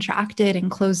very contracted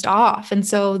and closed off. And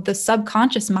so the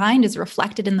subconscious mind is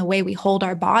reflected in the way we hold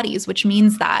our bodies, which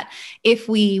means that if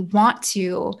we want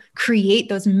to create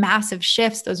those massive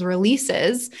shifts, those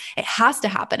releases, it has to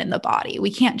happen in the body.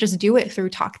 We can't just do it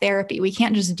through talk therapy. We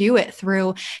can't just do it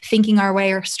through thinking our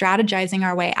way or strategizing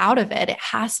our way out of it. It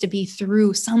has to be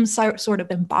through some sort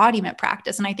of embodiment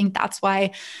practice. And I think that's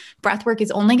why breathwork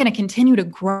is only going to continue to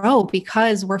grow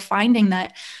because we're finding that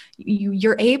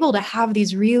you're able to have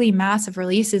these really massive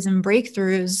releases and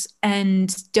breakthroughs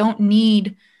and don't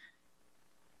need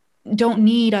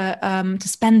to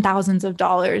spend thousands of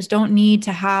dollars, don't need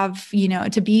to have,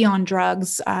 to be on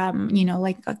drugs,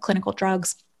 like clinical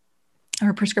drugs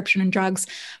or prescription drugs,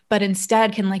 but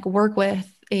instead can like work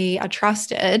with a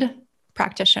trusted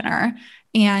practitioner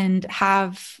and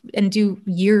do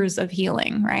years of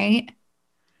healing, right?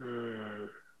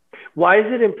 Why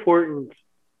is it important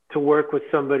to work with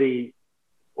somebody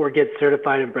or get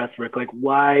certified in breathwork? Like,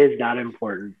 why is that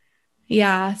important?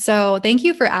 Yeah. So thank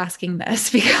you for asking this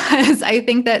because I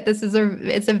think that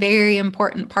it's a very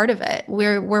important part of it.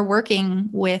 We're working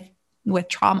with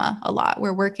trauma a lot.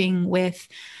 We're working with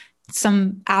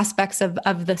some aspects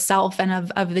of the self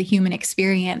and of the human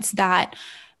experience that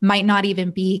might not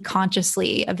even be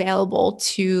consciously available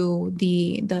to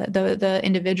the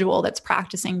individual that's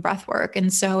practicing breath work.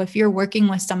 And so if you're working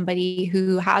with somebody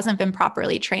who hasn't been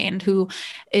properly trained, who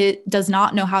does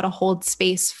not know how to hold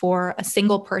space for a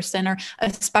single person or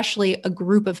especially a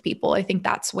group of people, I think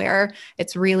that's where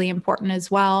it's really important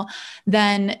as well,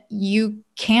 then you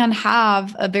can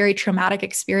have a very traumatic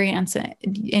experience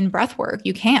in breath work.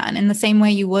 You can, in the same way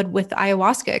you would with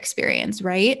ayahuasca experience,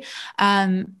 right?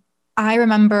 I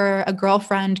remember a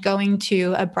girlfriend going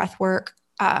to a breathwork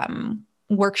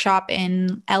workshop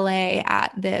in LA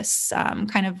at this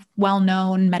kind of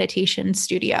well-known meditation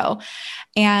studio.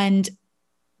 And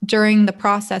during the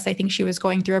process, I think she was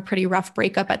going through a pretty rough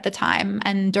breakup at the time.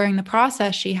 And during the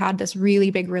process, she had this really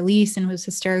big release and was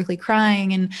hysterically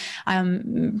crying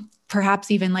and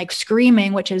perhaps even like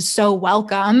screaming, which is so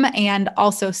welcome and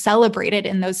also celebrated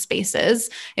in those spaces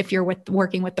if you're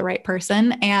working with the right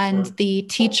person. And the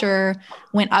teacher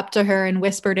went up to her and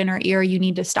whispered in her ear, "You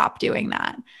need to stop doing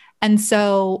that." And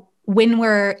so when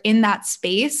we're in that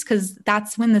space, because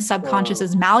that's when the subconscious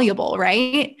is malleable,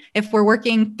 right? If we're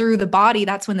working through the body,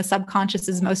 that's when the subconscious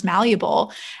is most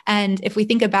malleable. And if we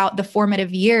think about the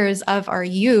formative years of our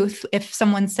youth, if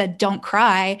someone said, "Don't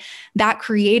cry," that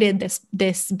created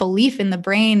this belief in the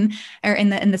brain or in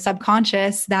the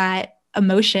subconscious that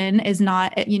emotion is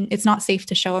not, it's not safe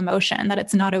to show emotion, that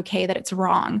it's not okay, that it's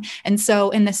wrong. And so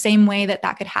in the same way that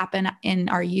could happen in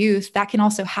our youth, that can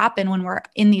also happen when we're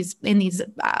in these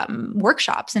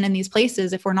workshops and in these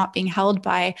places, if we're not being held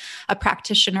by a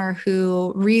practitioner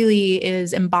who really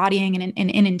is embodying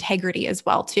in integrity as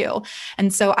well too.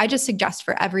 And so I just suggest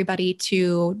for everybody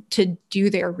to do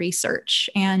their research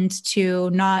and to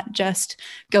not just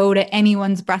go to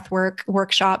anyone's breathwork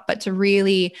workshop, but to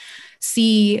really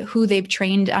see who they've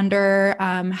trained under,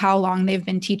 how long they've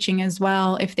been teaching as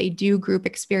well, if they do group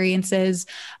experiences,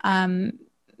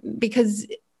 because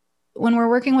when we're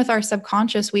working with our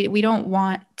subconscious, we don't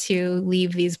want to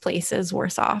leave these places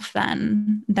worse off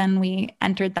than we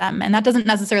entered them. And that doesn't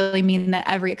necessarily mean that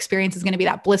every experience is going to be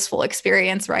that blissful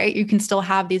experience, right? You can still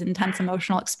have these intense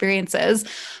emotional experiences,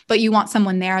 but you want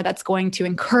someone there that's going to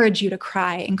encourage you to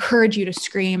cry, encourage you to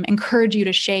scream, encourage you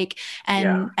to shake,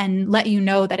 and let you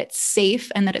know that it's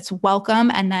safe and that it's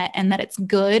welcome and that it's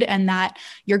good and that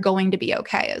you're going to be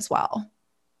okay as well.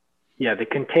 Yeah, the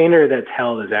container that's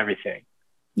held is everything.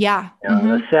 Yeah. You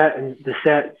know,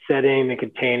 the setting, the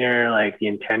container, like the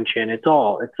intention, it's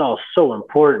all so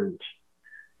important.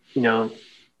 You know,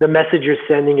 the message you're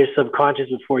sending your subconscious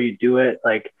before you do it,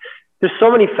 like there's so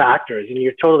many factors, and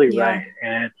you're totally right.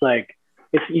 And it's like,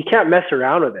 you can't mess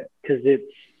around with it, because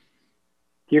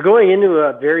you're going into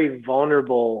a very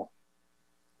vulnerable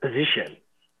position,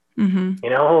 you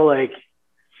know, like,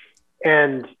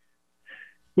 and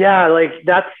yeah, like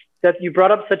that you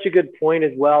brought up such a good point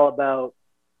as well about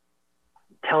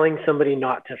telling somebody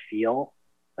not to feel.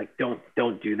 Like, don't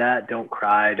do that. Don't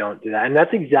cry. Don't do that. And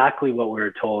that's exactly what we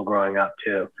were told growing up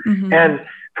too. And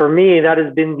for me, that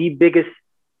has been the biggest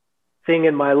thing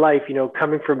in my life, you know,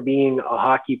 coming from being a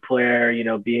hockey player, you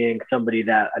know, being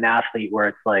an athlete where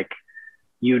it's like,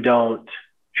 you don't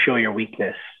show your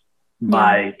weakness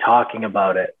by talking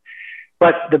about it.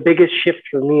 But the biggest shift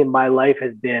for me in my life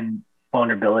has been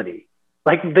vulnerability.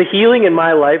 Like, the healing in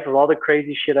my life of all the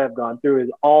crazy shit I've gone through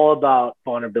is all about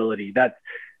vulnerability.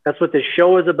 That's what this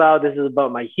show is about. This is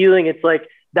about my healing. It's like,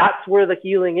 that's where the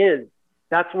healing is.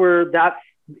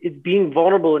 It's being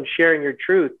vulnerable and sharing your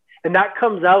truth. And that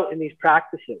comes out in these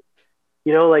practices,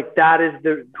 you know, like that is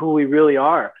who we really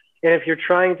are. And if you're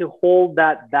trying to hold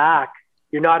that back,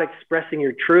 you're not expressing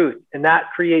your truth. And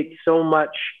that creates so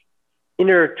much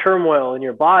inner turmoil in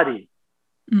your body.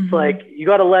 It's like, you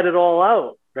got to let it all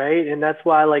out. Right. And that's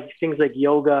why, like, things like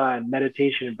yoga and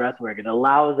meditation and breath work, it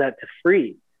allows that to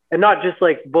free, and not just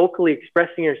like vocally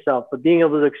expressing yourself, but being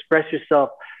able to express yourself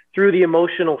through the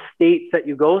emotional states that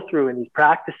you go through in these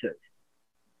practices.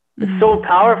 It's so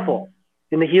powerful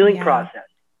in the healing process.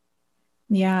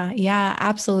 Yeah,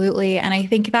 absolutely. And I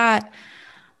think that,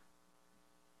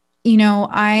 you know,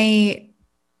 I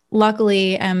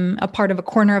luckily am a part of a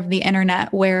corner of the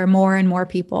internet where more and more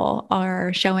people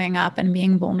are showing up and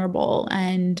being vulnerable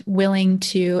and willing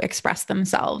to express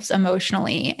themselves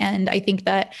emotionally. And I think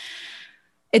that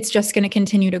it's just going to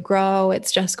continue to grow.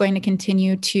 It's just going to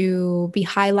continue to be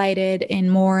highlighted in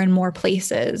more and more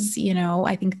places. You know,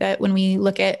 I think that when we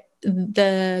look at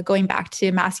going back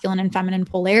to masculine and feminine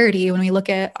polarity, when we look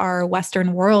at our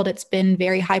Western world, it's been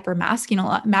very hyper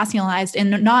masculinized,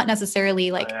 and not necessarily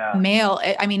like male.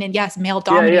 I mean, and yes, male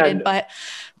dominated, but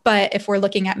if we're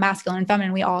looking at masculine and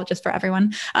feminine, we all, just for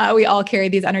everyone, we all carry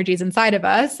these energies inside of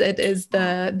us. It is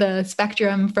the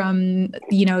spectrum from,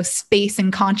 you know, space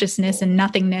and consciousness and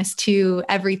nothingness to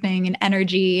everything and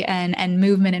energy and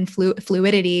movement and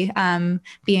fluidity,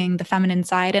 being the feminine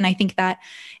side. And I think that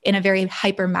in a very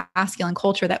hyper masculine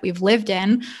culture that we've lived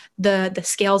in, the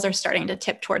scales are starting to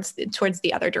tip towards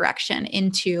the other direction,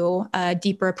 into a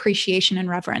deeper appreciation and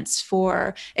reverence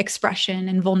for expression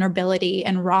and vulnerability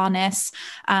and rawness.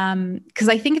 Because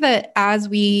I think that as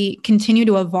we continue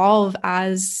to evolve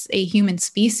as a human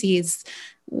species,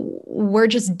 we're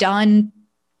just done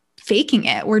faking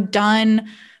it. We're done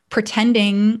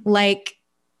pretending like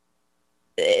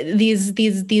these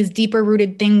deeper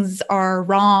rooted things are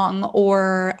wrong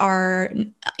or are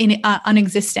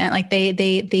unexistent. Like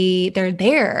they're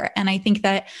there. And I think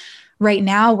that right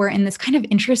now we're in this kind of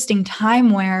interesting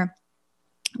time where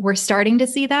we're starting to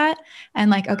see that, and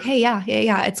like, okay, yeah.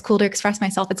 It's cool to express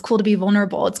myself. It's cool to be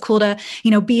vulnerable. It's cool to,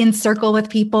 you know, be in circle with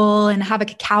people and have a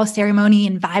cacao ceremony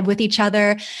and vibe with each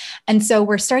other. And so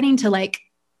we're starting to like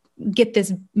get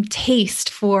this taste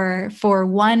for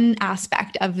one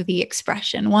aspect of the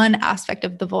expression, one aspect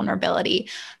of the vulnerability.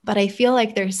 But I feel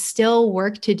like there's still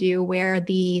work to do where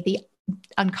the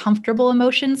uncomfortable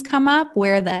emotions come up,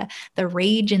 where the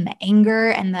rage and the anger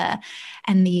and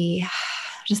the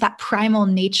just that primal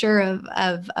nature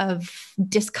of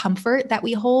discomfort that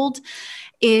we hold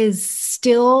is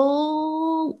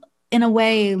still in a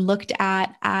way looked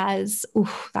at as, ooh,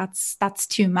 that's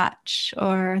too much,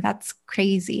 or that's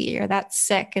crazy, or that's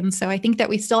sick. And so I think that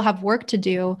we still have work to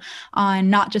do on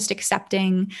not just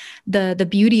accepting the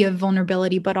beauty of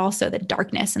vulnerability, but also the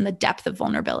darkness and the depth of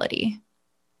vulnerability.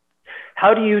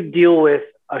 How do you deal with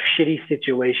a shitty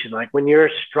situation? Like when you're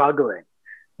struggling,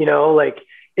 you know, like,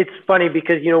 it's funny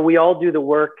because, you know, we all do the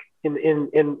work in,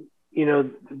 you know,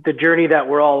 the journey that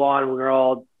we're all on. We're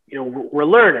all, you know, we're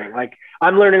learning. Like,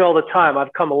 I'm learning all the time.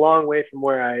 I've come a long way from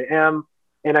where I am,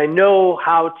 and I know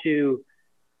how to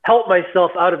help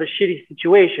myself out of a shitty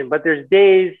situation. But there's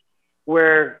days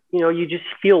where, you know, you just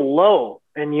feel low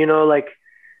and, you know, like,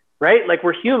 right? Like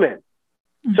we're human.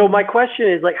 Mm-hmm. So my question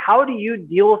is like, how do you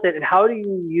deal with it? And how do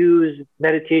you use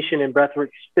meditation and breathwork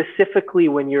specifically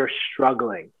when you're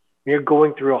struggling, when you're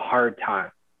going through a hard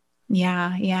time?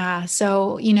 Yeah. Yeah.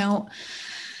 So, you know,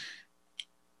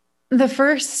 the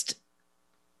first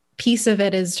piece of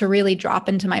it is to really drop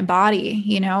into my body.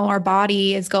 You know, our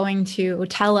body is going to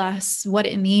tell us what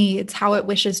it needs, how it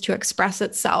wishes to express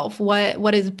itself,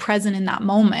 what is present in that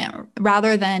moment,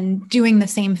 rather than doing the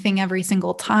same thing every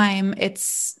single time.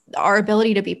 It's our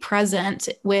ability to be present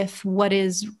with what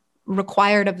is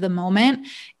required of the moment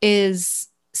is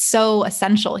so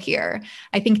essential here.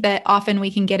 I think that often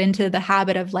we can get into the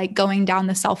habit of like going down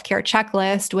the self-care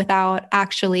checklist without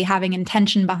actually having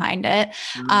intention behind it.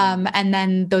 And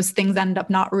then those things end up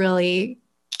not really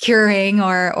curing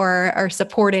or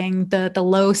supporting the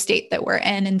low state that we're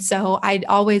in. And so I'd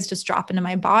always just drop into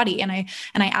my body and I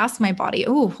ask my body,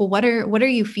 oh, well, what are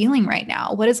you feeling right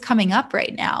now? What is coming up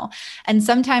right now? And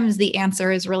sometimes the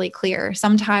answer is really clear.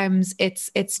 Sometimes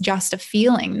it's just a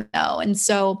feeling though. And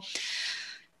so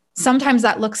sometimes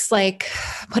that looks like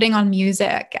putting on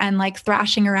music and like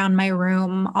thrashing around my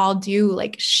room. I'll do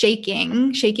like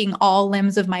shaking all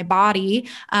limbs of my body.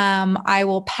 I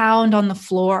will pound on the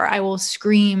floor. I will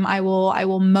scream. I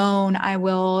will moan. I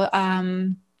will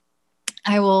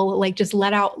like just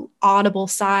let out audible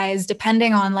sighs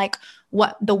depending on like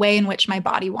what the way in which my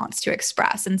body wants to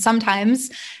express. And sometimes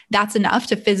that's enough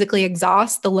to physically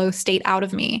exhaust the low state out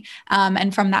of me.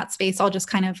 And from that space, I'll just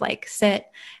kind of like sit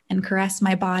and caress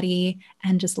my body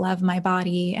and just love my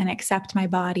body and accept my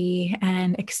body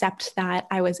and accept that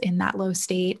I was in that low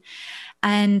state.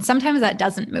 And sometimes that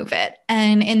doesn't move it.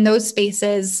 And in those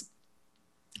spaces,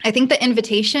 I think the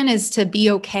invitation is to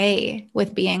be okay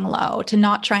with being low, to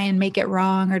not try and make it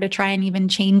wrong or to try and even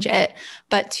change it,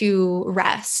 but to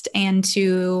rest and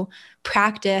to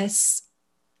practice,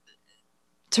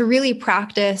 to really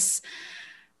practice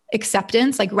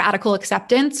acceptance, like radical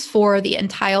acceptance for the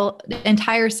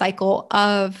entire cycle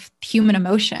of human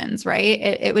emotions, right?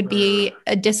 It would be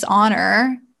a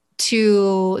dishonor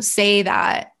to say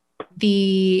that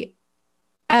the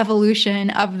evolution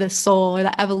of the soul or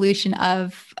the evolution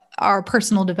of our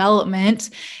personal development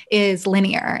is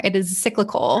linear. It is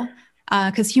cyclical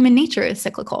because human nature is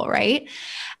cyclical, right?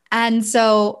 And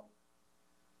so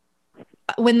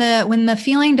when the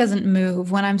feeling doesn't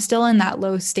move, when I'm still in that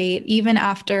low state, even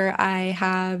after I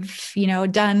have, you know,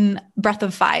 done breath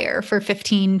of fire for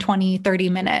 15, 20, 30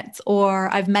 minutes,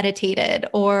 or I've meditated,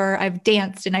 or I've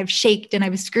danced and I've shaked and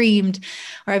I've screamed,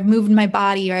 or I've moved my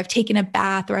body, or I've taken a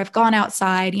bath, or I've gone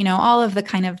outside, you know, all of the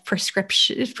kind of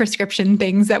prescription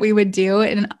things that we would do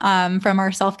in, from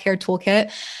our self-care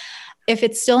toolkit. If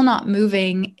it's still not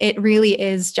moving, it really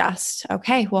is just,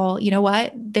 okay, well, you know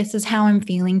what? This is how I'm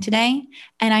feeling today.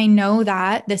 And I know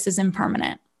that this is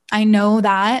impermanent. I know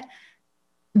that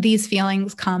these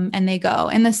feelings come and they go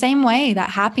in the same way that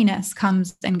happiness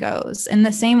comes and goes, in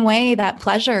the same way that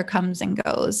pleasure comes and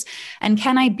goes. And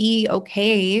can I be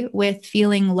okay with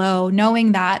feeling low,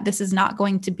 knowing that this is not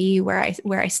going to be where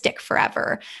I stick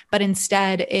forever, but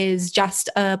instead is just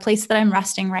a place that I'm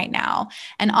resting right now.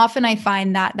 And often I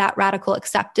find that that radical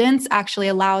acceptance actually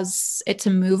allows it to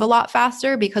move a lot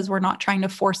faster because we're not trying to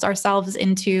force ourselves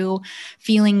into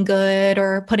feeling good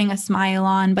or putting a smile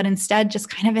on, but instead just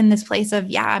kind of in this place of,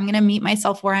 yeah, I'm going to meet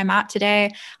myself where I'm at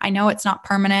today. I know it's not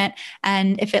permanent.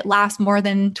 And if it lasts more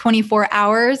than 24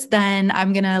 hours, then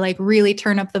I'm going to like really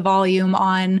turn up the volume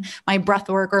on my breath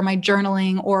work or my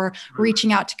journaling or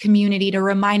reaching out to community to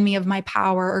remind me of my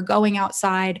power or going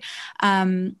outside.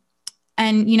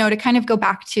 And, you know, to kind of go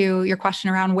back to your question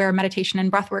around where meditation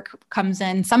and breathwork comes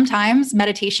in, sometimes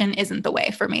meditation isn't the way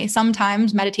for me.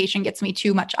 Sometimes meditation gets me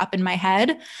too much up in my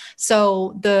head.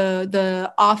 So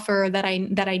the offer that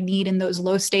I need in those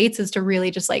low states is to really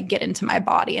just like get into my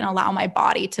body and allow my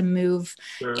body to move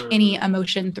any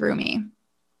emotion through me.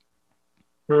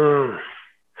 That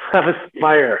was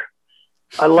fire.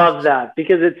 I love that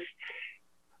because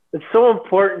it's so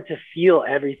important to feel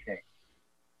everything.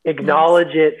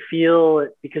 Acknowledge it, feel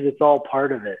it, because it's all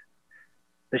part of it.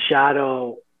 The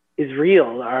shadow is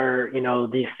real.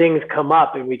 These things come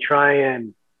up and we try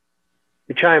and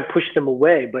push them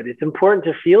away, but it's important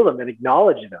to feel them and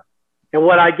acknowledge them. And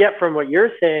what I get from what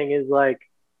you're saying is like,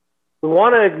 we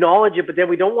want to acknowledge it, but then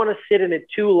we don't want to sit in it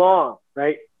too long,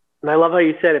 right? And I love how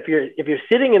you said, if you're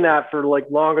sitting in that for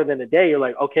like longer than a day, you're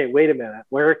like, okay, wait a minute.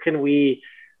 What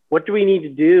do we need to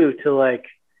do to like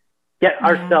get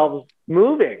ourselves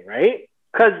moving, right?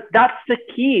 Because that's the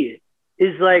key,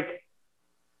 is like,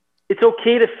 it's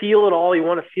okay to feel it all. You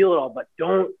want to feel it all, but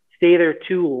don't stay there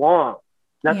too long.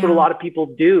 That's what a lot of people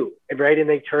do, right? And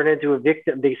they turn into a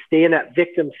victim. They stay in that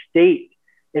victim state.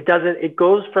 It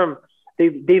goes from,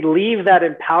 they leave that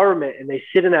empowerment and they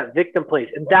sit in that victim place.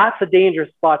 And that's a dangerous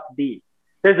spot to be.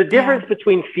 There's a difference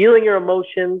between feeling your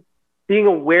emotions, being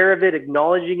aware of it,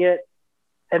 acknowledging it,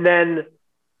 and then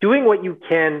doing what you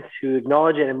can to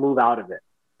acknowledge it and move out of it.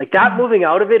 Like that moving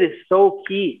out of it is so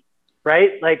key,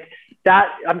 right? Like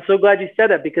that, I'm so glad you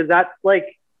said that, because that's like,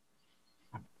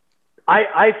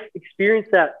 I've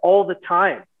experienced that all the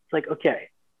time. It's like, okay,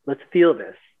 let's feel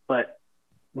this, but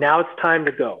now it's time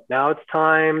to go. Now it's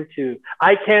time to,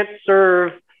 I can't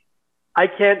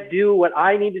do what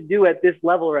I need to do at this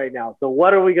level right now. So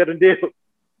what are we going to do? Right?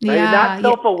 Yeah, and that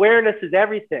self-awareness is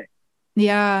everything.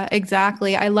 Yeah,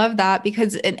 exactly. I love that,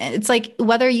 because it's like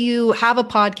whether you have a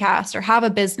podcast or have a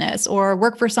business or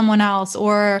work for someone else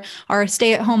or are a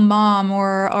stay-at-home mom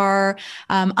or are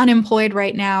unemployed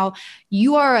right now,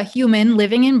 you are a human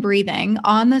living and breathing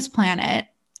on this planet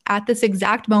at this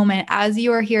exact moment as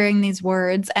you are hearing these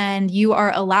words, and you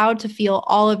are allowed to feel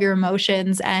all of your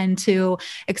emotions and to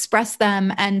express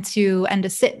them and to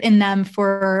sit in them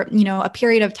for, a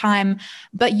period of time.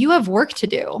 But you have work to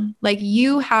do. Like,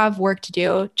 you have work to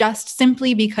do just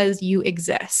simply because you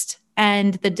exist.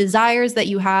 And the desires that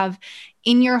you have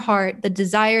in your heart, the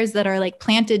desires that are like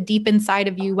planted deep inside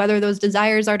of you, whether those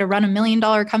desires are to run $1 million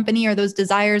company or those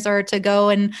desires are to go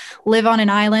and live on an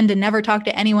island and never talk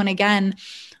to anyone again,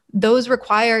 those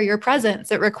require your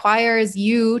presence. It requires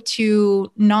you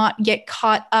to not get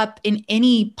caught up in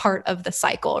any part of the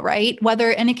cycle, right?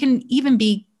 And it can even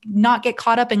be not get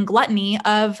caught up in gluttony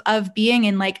of being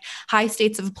in like high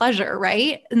states of pleasure,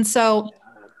 right? And so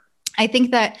I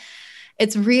think that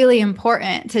it's really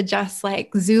important to just like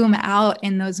zoom out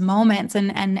in those moments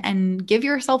and give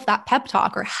yourself that pep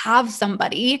talk, or have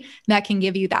somebody that can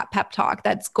give you that pep talk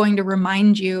that's going to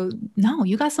remind you, no,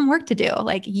 you got some work to do.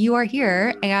 Like, you are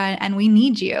here and we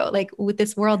need you. Like,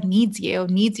 this world needs you,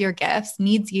 needs your gifts,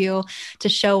 needs you to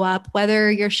show up,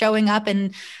 whether you're showing up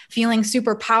and feeling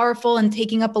super powerful and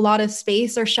taking up a lot of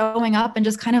space, or showing up and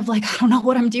just kind of like, I don't know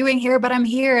what I'm doing here, but I'm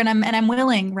here and I'm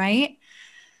willing, right?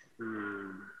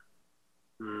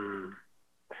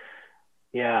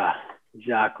 Yeah,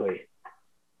 exactly.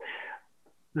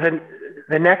 The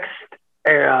next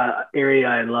area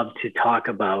I'd love to talk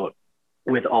about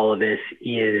with all of this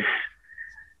is,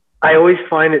 I always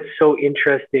find it so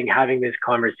interesting having this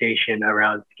conversation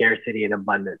around scarcity and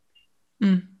abundance.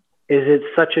 Is it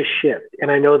such a shift?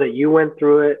 And I know that you went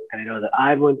through it, and I know that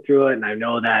I went through it, and I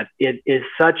know that it is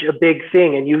such a big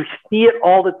thing. And you see it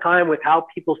all the time with how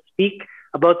people speak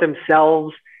about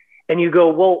themselves, and you go,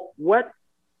 well,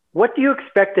 what do you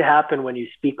expect to happen when you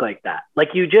speak like that?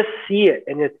 Like, you just see it.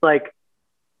 And it's like,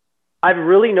 I've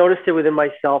really noticed it within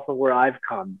myself and where I've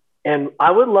come. And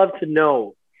I would love to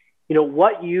know,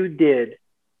 what you did,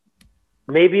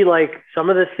 maybe like some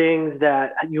of the things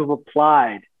that you've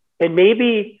applied, and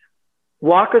maybe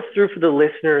walk us through for the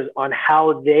listeners on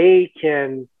how they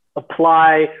can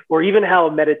apply, or even how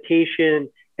meditation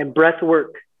and breath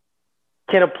work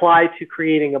can apply to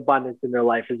creating abundance in their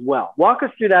life as well. Walk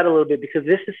us through that a little bit, because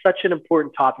this is such an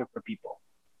important topic for people.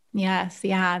 Yes.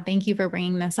 Yeah. Thank you for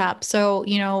bringing this up. So,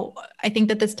 I think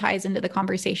that this ties into the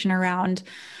conversation around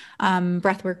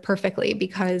breathwork perfectly,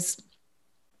 because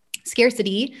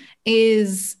scarcity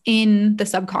is in the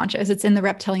subconscious. It's in the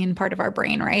reptilian part of our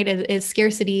brain, right?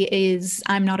 Scarcity is,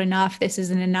 I'm not enough. This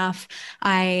isn't enough.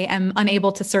 I am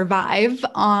unable to survive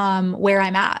where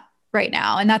I'm at right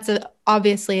now. And that's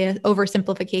obviously an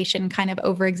oversimplification, kind of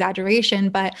over exaggeration,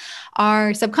 but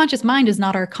our subconscious mind is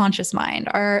not our conscious mind.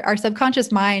 Our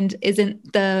subconscious mind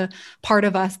isn't the part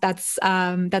of us that's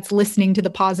listening to the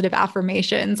positive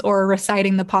affirmations or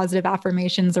reciting the positive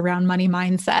affirmations around money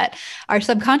mindset. Our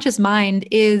subconscious mind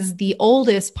is the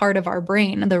oldest part of our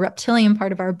brain, the reptilian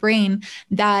part of our brain,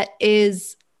 that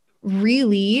is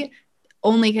really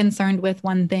only concerned with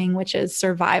one thing, which is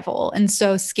survival. And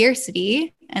so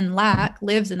scarcity and lack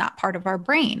lives in that part of our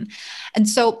brain. And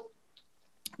so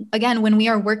again, when we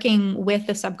are working with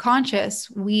the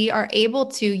subconscious, we are able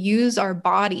to use our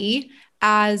body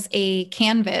as a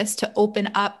canvas to open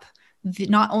up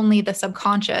not only the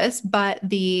subconscious, but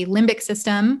the limbic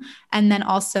system, and then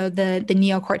also the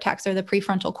neocortex, or the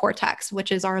prefrontal cortex,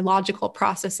 which is our logical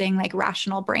processing, like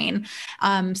rational brain.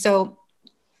 So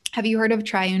have you heard of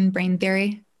triune brain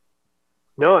theory?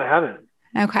 No, I haven't.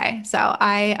 Okay. So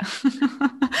I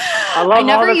love I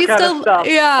never all this used kind to, of stuff.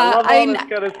 yeah, I love all this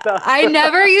kind of stuff. I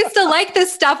never used to like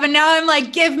this stuff. And now I'm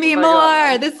like, give me more.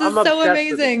 God. This is I'm so obsessed with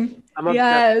amazing. I'm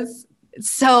obsessed. Yes.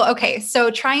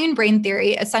 So triune brain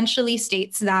theory essentially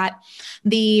states that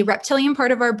the reptilian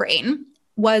part of our brain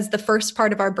was the first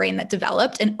part of our brain that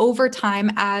developed. And over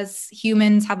time, as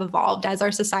humans have evolved, as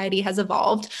our society has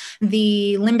evolved,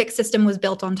 the limbic system was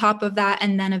built on top of that.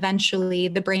 And then eventually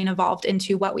the brain evolved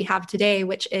into what we have today,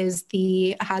 which is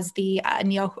has the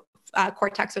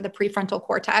neocortex or the prefrontal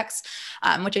cortex,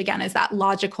 which again is that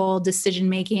logical,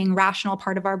 decision-making, rational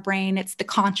part of our brain. It's the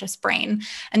conscious brain.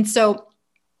 And so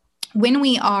when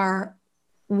we are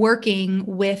working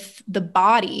with the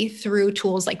body through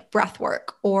tools like breath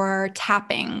work or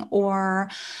tapping or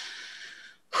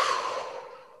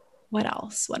what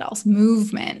else?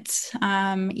 Movement,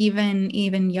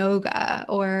 even yoga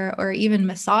or even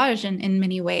massage in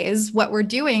many ways. What we're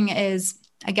doing is,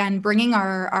 again, bringing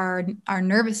our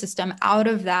nervous system out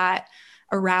of that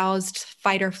aroused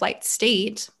fight or flight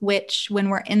state, which when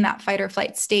we're in that fight or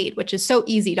flight state, which is so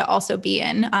easy to also be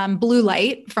in, blue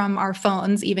light from our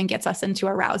phones even gets us into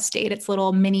aroused state. It's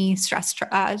little mini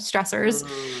stressors.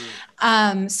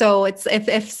 So it's,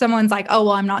 if someone's like, oh,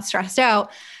 well, I'm not stressed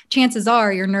out, chances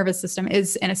are your nervous system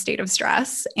is in a state of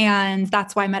stress. And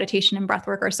that's why meditation and breath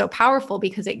work are so powerful,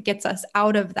 because it gets us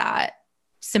out of that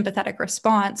sympathetic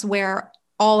response where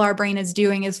all our brain is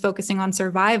doing is focusing on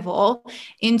survival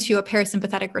into a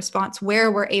parasympathetic response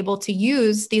where we're able to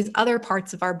use these other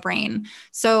parts of our brain.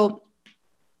 So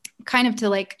kind of to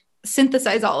like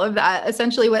synthesize all of that,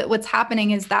 essentially what's happening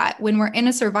is that when we're in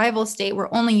a survival state,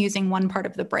 we're only using one part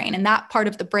of the brain, and that part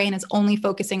of the brain is only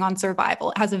focusing on survival.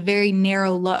 It has a very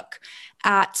narrow look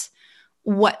at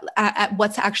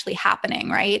what's actually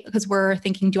happening, right? Because we're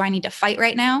thinking, do I need to fight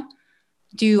right now?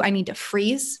 Do I need to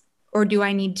freeze? Or do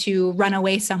I need to run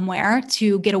away somewhere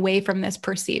to get away from this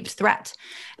perceived threat?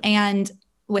 And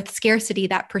with scarcity,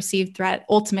 that perceived threat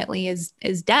ultimately is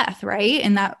death, right?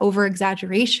 And that over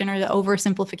exaggeration or the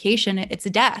oversimplification, it's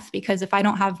death. Because if I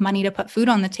don't have money to put food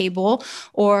on the table,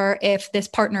 or if this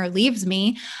partner leaves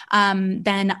me,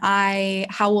 then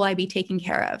how will I be taken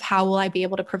care of? How will I be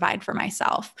able to provide for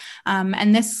myself?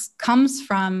 And this comes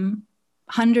from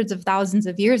hundreds of thousands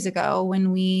of years ago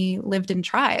when we lived in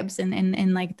tribes and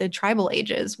in like the tribal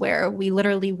ages, where we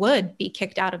literally would be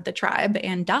kicked out of the tribe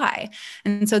and die.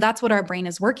 And so that's what our brain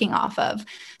is working off of.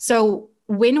 So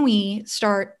when we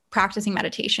start practicing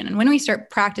meditation and when we start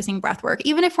practicing breath work,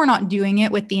 even if we're not doing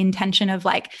it with the intention of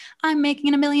like, I'm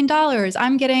making $1 million,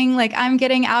 I'm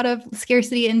getting out of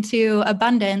scarcity into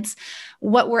abundance,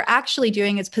 what we're actually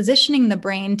doing is positioning the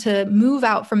brain to move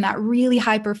out from that really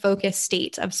hyper-focused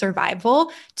state of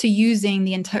survival to using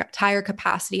the entire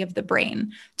capacity of the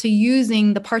brain, to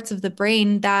using the parts of the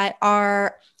brain that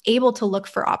are able to look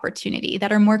for opportunity,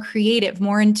 that are more creative,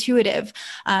 more intuitive.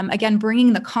 Again,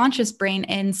 bringing the conscious brain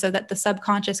in so that the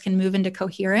subconscious can move into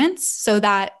coherence, so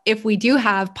that if we do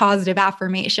have positive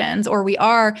affirmations, or we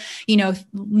are,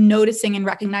 noticing and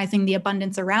recognizing the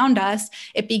abundance around us,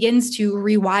 it begins to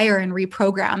rewire and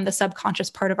reprogram the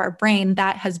subconscious part of our brain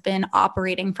that has been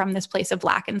operating from this place of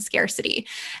lack and scarcity.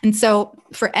 And so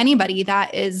for anybody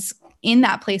that is in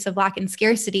that place of lack and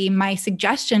scarcity, my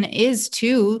suggestion is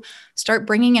to start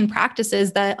bringing in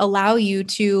practices that allow you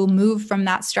to move from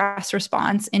that stress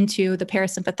response into the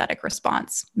parasympathetic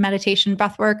response. Meditation,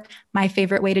 breath work, my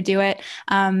favorite way to do it.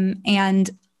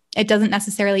 And it doesn't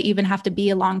necessarily even have to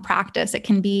be a long practice. It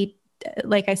can be,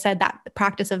 like I said, that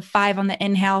practice of 5 on the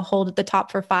inhale, hold at the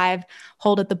top for 5,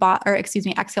 hold at the bottom,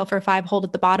 exhale for 5, hold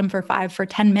at the bottom for 5 for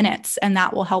 10 minutes. And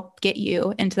that will help get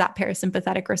you into that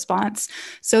parasympathetic response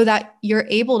so that you're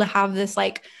able to have this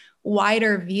like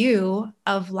wider view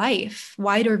of life,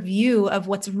 wider view of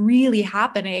what's really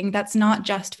happening. That's not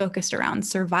just focused around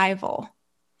survival.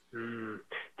 Do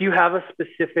you have a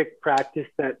specific practice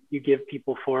that you give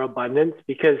people for abundance?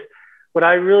 Because what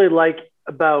I really like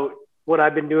about what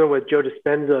I've been doing with Joe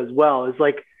Dispenza as well is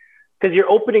like, because you're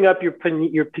opening up your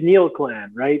pineal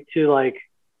gland, right? To like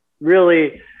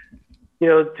really,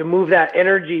 to move that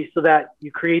energy so that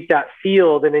you create that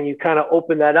field, and then you kind of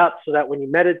open that up so that when you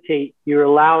meditate, you're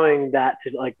allowing that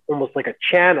to like almost like a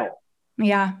channel.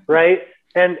 Yeah. Right.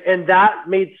 And that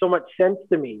made so much sense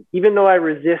to me, even though I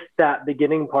resist that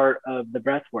beginning part of the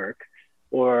breath work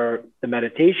or the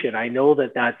meditation. I know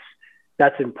that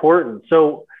that's important.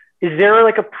 So is there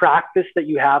like a practice that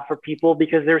you have for people?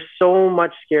 Because there's so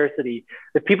much scarcity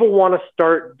that people want to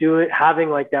start having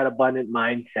like that abundant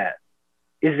mindset.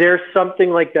 Is there something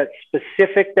like that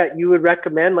specific that you would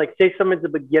recommend? Like say someone's a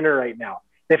beginner right now.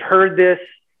 They've heard this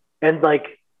and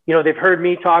like, they've heard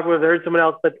me talk with, heard someone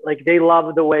else, but like they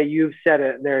love the way you've said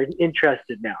it and they're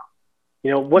interested now.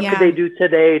 What could they do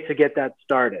today to get that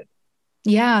started?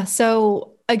 Yeah.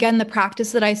 So again, the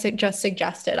practice that I just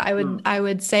suggested, I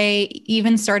would say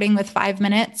even starting with 5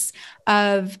 minutes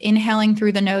of inhaling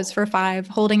through the nose for 5,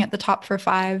 holding at the top for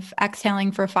 5,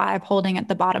 exhaling for 5, holding at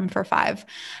the bottom for 5,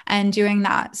 and doing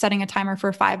that, setting a timer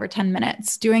for 5 or 10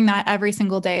 minutes. Doing that every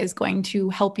single day is going to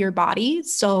help your body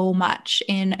so much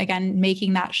in, again,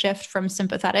 making that shift from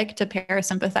sympathetic to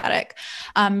parasympathetic.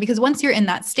 Because once you're in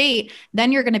that state,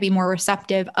 then you're going to be more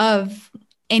receptive of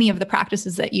any of the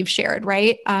practices that you've shared,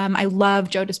 right? I love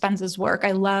Joe Dispenza's work.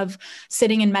 I love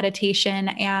sitting in meditation.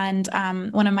 And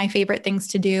one of my favorite things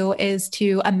to do is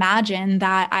to imagine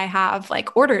that I have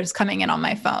like orders coming in on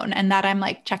my phone, and that I'm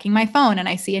like checking my phone and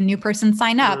I see a new person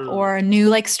sign up, or a new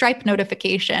like Stripe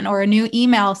notification, or a new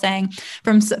email saying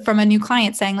from a new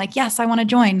client saying like, yes, I want to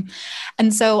join.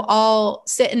 And so I'll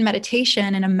sit in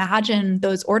meditation and imagine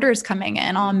those orders coming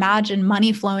in. I'll imagine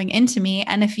money flowing into me.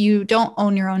 And if you don't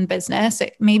own your own business,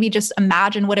 maybe just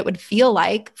imagine what it would feel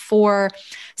like for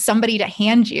somebody to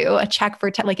hand you a check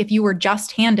for, like if you were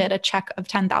just handed a check of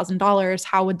 $10,000,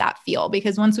 how would that feel?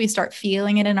 Because once we start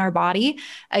feeling it in our body,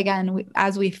 again,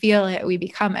 as we feel it, we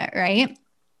become it, right?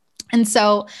 And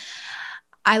so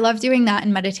I love doing that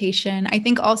in meditation. I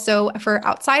think also for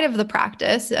outside of the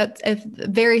practice, a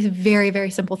very, very,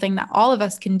 very simple thing that all of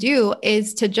us can do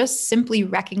is to just simply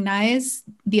recognize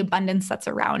the abundance that's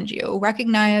around you.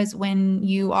 Recognize when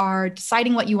you are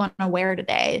deciding what you want to wear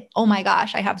today. Oh my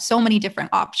gosh, I have so many different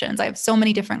options. I have so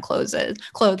many different clothes.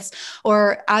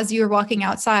 Or as you're walking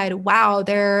outside, wow,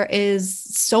 there is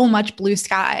so much blue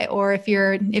sky. Or if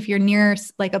you're near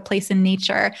like a place in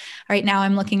nature, right now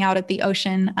I'm looking out at the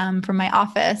ocean from my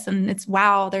office, and it's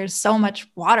wow, there's so much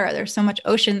water, there's so much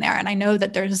ocean there. And I know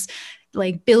that there's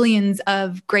like billions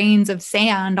of grains of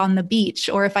sand on the beach.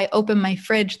 Or if I open my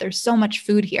fridge, there's so much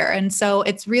food here. And so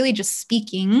it's really just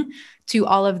speaking to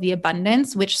all of the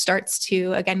abundance, which starts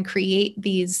to, again, create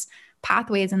these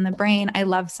pathways in the brain. I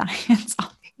love science,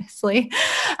 obviously,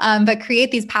 but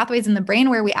create these pathways in the brain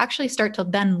where we actually start to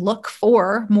then look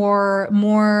for more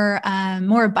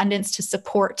abundance to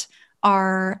support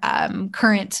our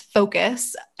current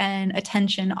focus and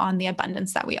attention on the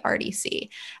abundance that we already see.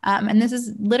 And this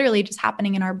is literally just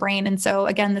happening in our brain. And so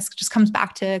again, this just comes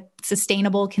back to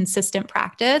sustainable, consistent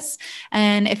practice.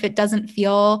 And if it doesn't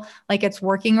feel like it's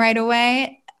working right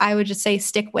away, I would just say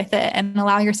stick with it and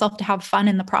allow yourself to have fun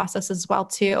in the process as well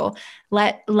too.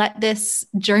 Let this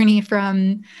journey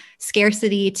from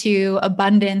scarcity to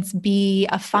abundance be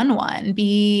a fun one,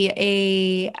 be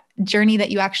a journey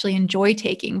that you actually enjoy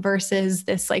taking versus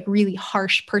this like really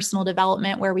harsh personal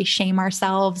development where we shame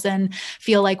ourselves and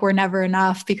feel like we're never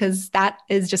enough, because that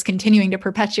is just continuing to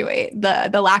perpetuate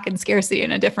the lack and scarcity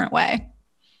in a different way.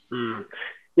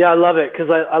 Yeah, I love it.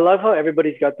 Cause I love how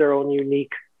everybody's got their own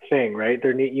unique thing, right?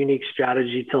 Their unique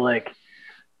strategy to like,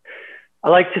 I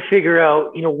like to figure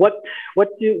out,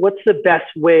 what's the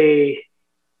best way,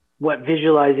 what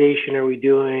visualization are we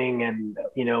doing? And,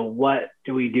 what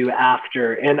do we do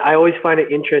after? And I always find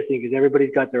it interesting because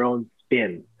everybody's got their own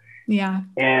spin. Yeah.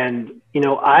 And,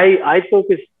 I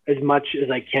focus as much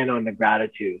as I can on the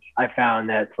gratitude. I found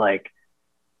that's like,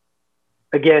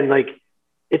 again, like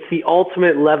it's the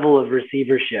ultimate level of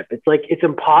receivership. It's like, it's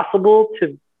impossible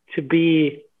to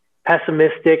be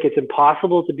pessimistic. It's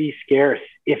impossible to be scarce.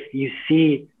 If you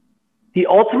see the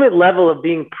ultimate level of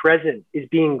being present is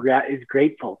is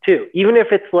grateful too. Even if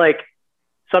it's like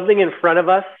something in front of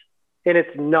us and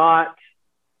it's not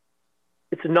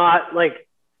like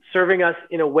serving us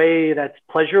in a way that's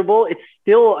pleasurable, it's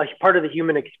still a part of the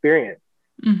human experience.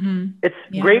 Mm-hmm. It's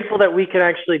grateful that we can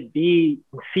actually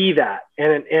see that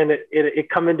and it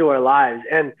come into our lives.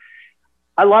 And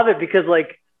I love it because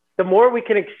like, the more we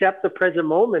can accept the present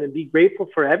moment and be grateful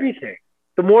for everything,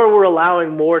 the more we're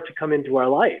allowing more to come into our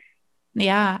life.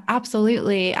 Yeah,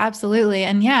 absolutely. Absolutely.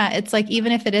 And yeah, it's like,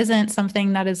 even if it isn't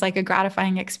something that is like a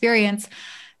gratifying experience,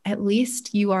 at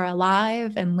least you are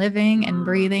alive and living and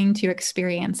breathing to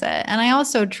experience it. And I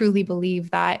also truly believe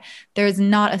that there's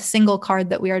not a single card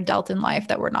that we are dealt in life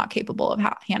that we're not capable of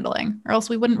handling, or else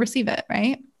we wouldn't receive it.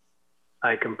 Right.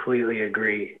 I completely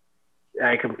agree.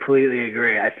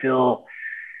 I feel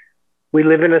we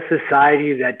live in a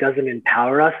society that doesn't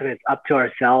empower us, and it's up to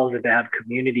ourselves and to have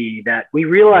community, that we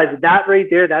realize that right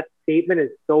there, that statement is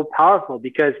so powerful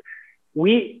because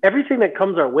everything that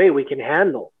comes our way, we can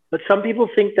handle, but some people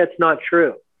think that's not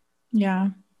true.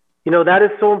 Yeah. That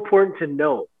is so important to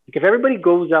know. Like if everybody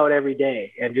goes out every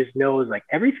day and just knows like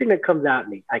everything that comes at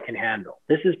me, I can handle.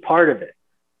 This is part of it,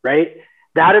 right?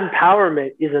 That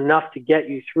empowerment is enough to get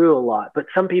you through a lot. But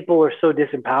some people are so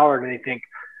disempowered and they think,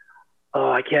 oh,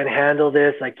 I can't handle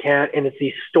this. I can't. And it's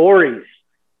these stories.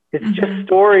 It's just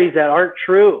stories that aren't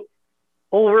true.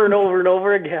 over and over and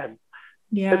over again.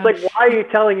 Yeah. It's like, why are you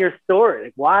telling your story?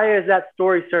 Like, why is that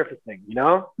story surfacing, you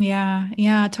know?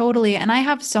 Yeah, totally. And I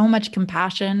have so much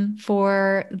compassion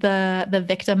for the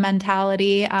victim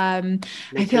mentality. I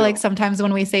feel like sometimes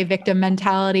when we say victim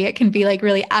mentality, it can be like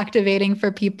really activating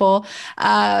for people.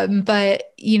 But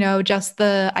you know, just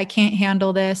I can't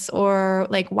handle this, or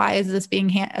like, why is this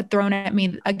being thrown at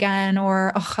me again?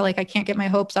 Or like, I can't get my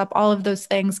hopes up, all of those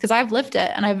things. Cause I've lived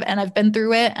it and I've been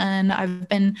through it, and I've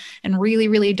been in really,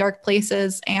 really dark places.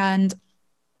 And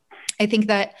I think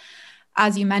that,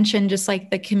 as you mentioned, just like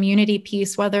the community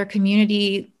piece, whether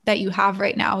community that you have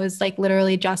right now is like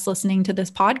literally just listening to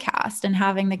this podcast and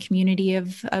having the community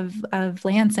of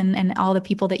Lance and all the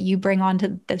people that you bring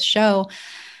onto this show,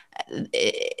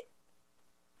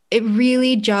 it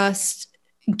really just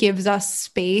gives us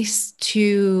space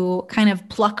to kind of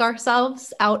pluck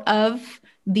ourselves out of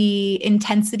the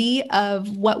intensity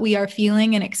of what we are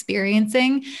feeling and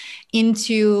experiencing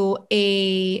into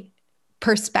a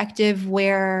perspective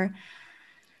where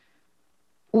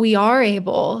we are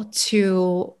able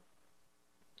to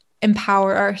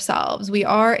empower ourselves. We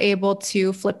are able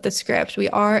to flip the script. We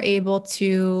are able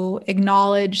to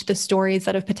acknowledge the stories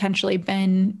that have potentially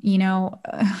been, you know,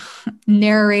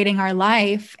 narrating our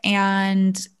life,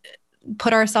 and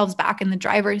put ourselves back in the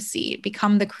driver's seat,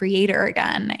 become the creator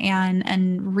again,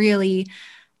 and really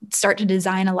start to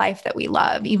design a life that we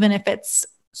love. Even if it's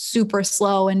super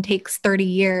slow and takes 30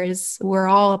 years, we're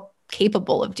all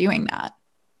capable of doing that.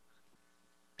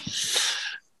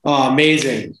 Oh,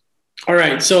 amazing. All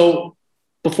right. So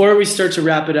before we start to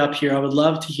wrap it up here, I would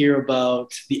love to hear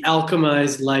about the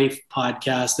Alchemized Life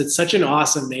podcast. It's such an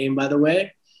awesome name, by the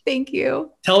way. Thank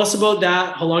you. Tell us about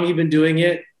that, how long you've been doing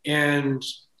it, and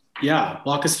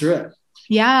walk us through it.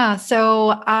 Yeah.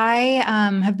 So I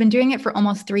have been doing it for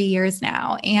almost 3 years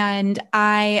now. And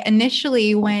I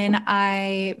initially, when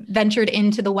I ventured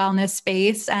into the wellness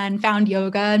space and found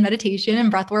yoga and meditation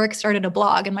and breathwork, started a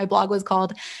blog, and my blog was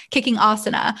called Kicking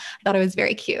Asana. I thought it was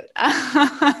very cute.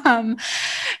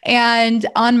 And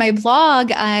on my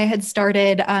blog, I had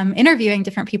started interviewing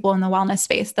different people in the wellness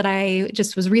space that I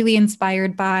just was really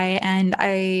inspired by. And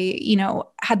I, you know,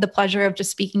 had the pleasure of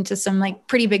just speaking to some like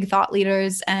pretty big thought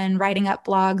leaders and writing up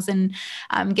blogs and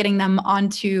getting them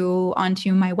onto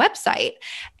my website.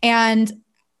 And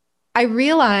I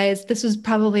realized, this was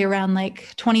probably around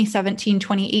like 2017,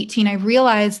 2018, I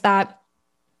realized that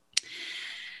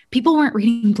people weren't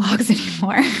reading blogs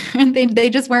anymore. And they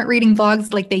just weren't reading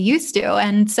blogs like they used to.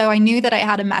 And so I knew that I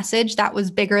had a message that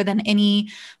was bigger than any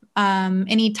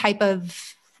type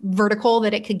of vertical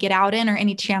that it could get out in, or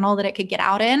any channel that it could get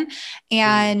out in.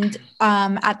 And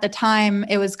at the time,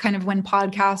 it was kind of when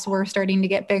podcasts were starting to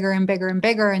get bigger and bigger and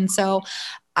bigger. And so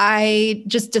I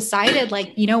just decided,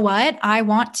 like, you know what? I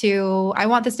want this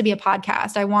to be a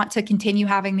podcast. I want to continue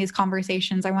having these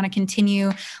conversations. I want to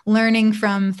continue learning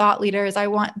from thought leaders. I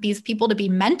want these people to be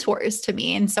mentors to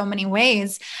me in so many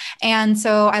ways. And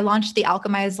so I launched the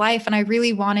Alchemized Life, and I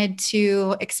really wanted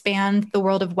to expand the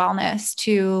world of wellness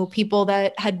to people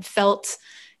that had felt,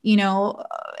 you know,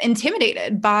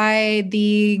 intimidated by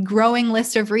the growing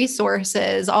list of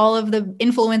resources, all of the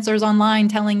influencers online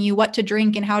telling you what to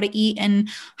drink and how to eat and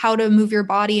how to move your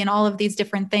body and all of these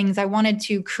different things. I wanted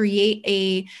to create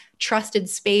a trusted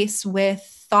space with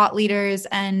thought leaders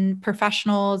and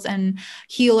professionals and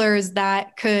healers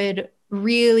that could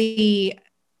really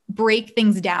break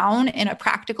things down in a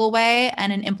practical way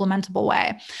and an implementable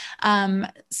way.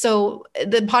 So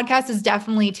the podcast has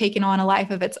definitely taken on a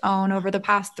life of its own over the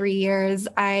past 3 years.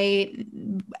 I,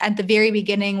 at the very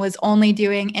beginning, was only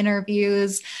doing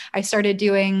interviews. I started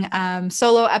doing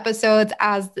solo episodes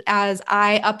as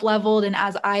I up-leveled and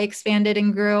as I expanded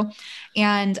and grew.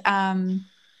 And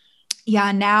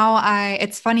now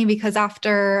it's funny because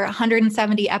after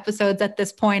 170 episodes at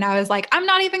this point, I was like, I'm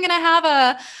not even going to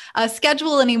have a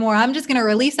schedule anymore. I'm just going to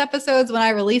release episodes when I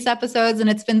release episodes. And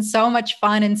it's been so much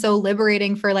fun and so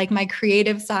liberating for like my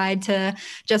creative side to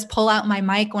just pull out my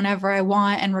mic whenever I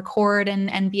want and record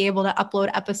and be able to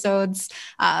upload episodes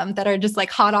that are just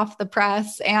like hot off the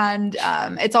press. And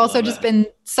it's also just been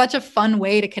such a fun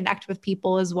way to connect with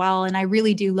people as well. And I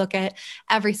really do look at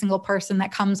every single person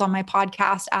that comes on my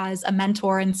podcast as a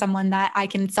mentor and someone that I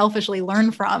can selfishly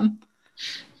learn from.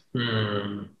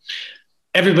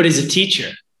 Everybody's a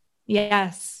teacher.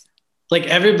 Yes. Like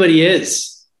everybody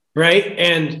is, right?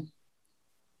 And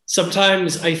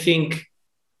sometimes I think,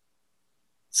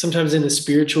 sometimes in the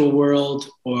spiritual world,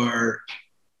 or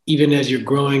even as you're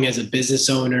growing as a business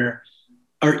owner,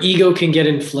 our ego can get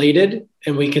inflated,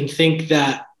 and we can think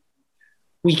that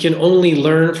we can only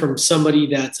learn from somebody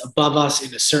that's above us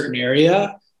in a certain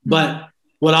area. But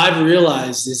what I've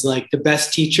realized is like the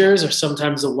best teachers are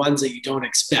sometimes the ones that you don't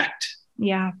expect.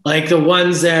 Yeah. Like the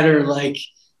ones that are like,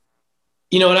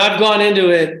 you know, and I've gone into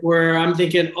it where I'm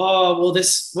thinking, oh,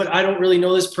 well, I don't really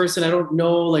know this person. I don't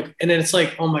know, like, and then it's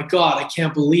like, oh my God, I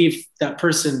can't believe that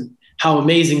person, how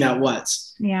amazing that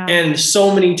was. Yeah. And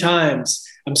so many times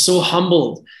I'm so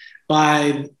humbled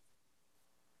by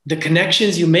the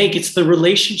connections you make. It's the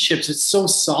relationships. It's so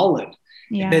solid.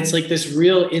 Yeah. And it's like this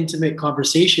real intimate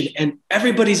conversation, and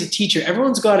everybody's a teacher.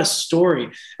 Everyone's got a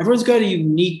story. Everyone's got a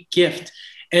unique gift.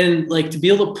 And like to be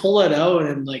able to pull it out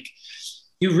and like,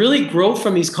 you really grow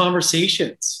from these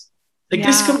conversations. Like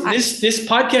this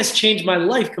podcast changed my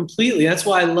life completely. That's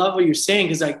why I love what you're saying,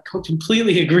 because I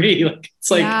completely agree. Like it's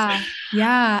like,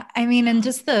 yeah. I mean, and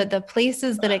just the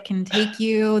places that it can take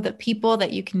you, the people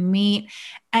that you can meet.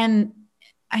 And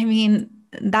I mean,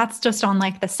 that's just on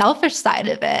like the selfish side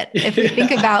of it. If you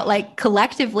think about like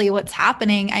collectively what's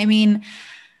happening, I mean,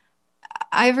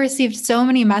 I've received so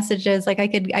many messages, like I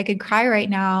could cry right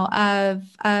now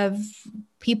of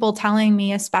people telling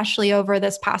me, especially over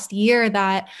this past year,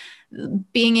 that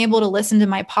being able to listen to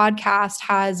my podcast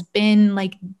has been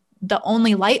like the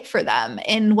only light for them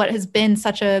in what has been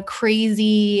such a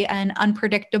crazy and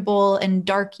unpredictable and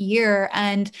dark year.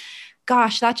 And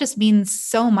gosh, that just means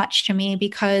so much to me,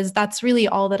 because that's really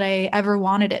all that I ever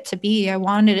wanted it to be. I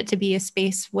wanted it to be a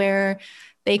space where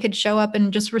they could show up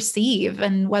and just receive.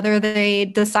 And whether they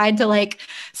decide to like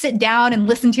sit down and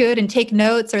listen to it and take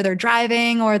notes, or they're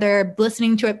driving, or they're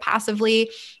listening to it passively,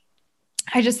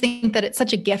 I just think that it's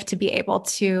such a gift to be able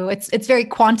to, it's very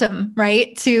quantum,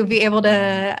 right? To be able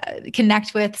to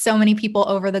connect with so many people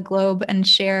over the globe and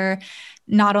share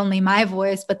not only my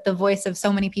voice, but the voice of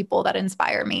so many people that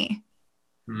inspire me.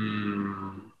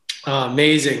 Oh,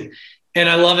 amazing. And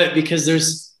I love it because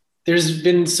there's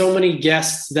been so many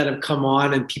guests that have come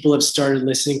on, and people have started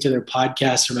listening to their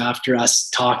podcasts from after us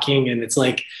talking. And it's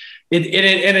like,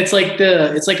 it's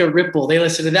like a ripple. They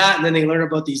listen to that, and then they learn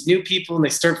about these new people, and they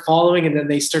start following, and then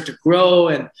they start to grow.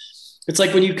 And it's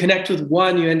like when you connect with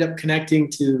one, you end up connecting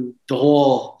to the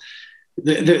whole,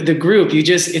 the group.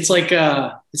 It's like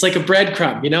a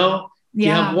breadcrumb, you know? Yeah.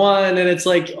 You have one, and it's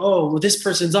like, oh, well, this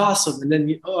person's awesome. And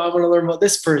then, I want to learn about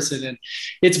this person. And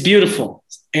it's beautiful.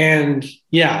 And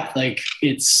yeah, like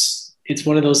it's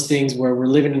one of those things where we're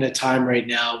living in a time right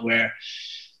now where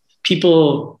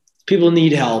people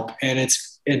need help, and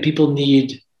people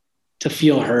need to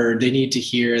feel heard. They need to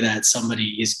hear that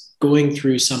somebody is going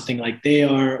through something like they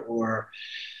are, or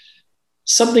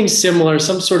something similar,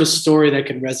 some sort of story that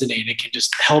can resonate. It can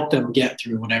just help them get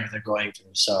through whatever they're going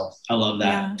through. So I love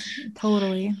that. Yeah,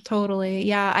 totally.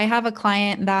 Yeah. I have a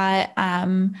client that,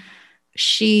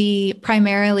 she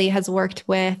primarily has worked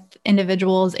with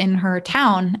individuals in her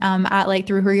town,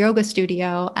 through her yoga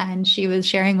studio. And she was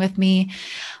sharing with me,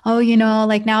 oh,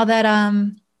 like now that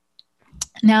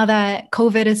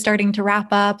COVID is starting to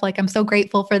wrap up, like I'm so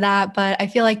grateful for that, but I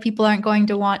feel like people aren't going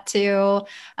to want to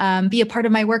be a part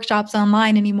of my workshops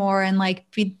online anymore, and like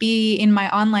be in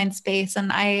my online space.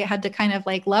 And I had to kind of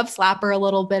like love slap her a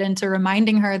little bit into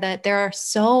reminding her that there are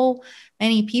so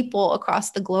many people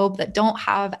across the globe that don't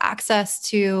have access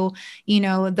to,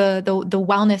 the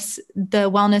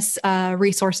wellness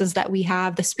resources that we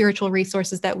have, the spiritual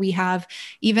resources that we have,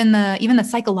 even the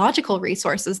psychological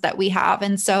resources that we have.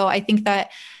 And so I think that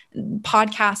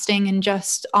podcasting and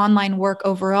just online work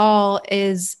overall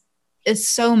is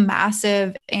so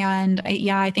massive. And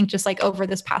I think just like over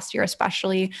this past year,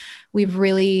 especially, we've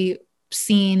really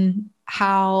seen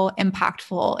how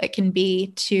impactful it can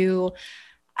be to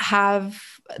have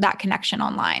that connection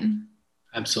online.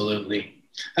 Absolutely.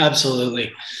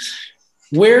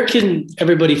 Where can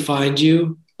everybody find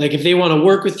you? Like if they want to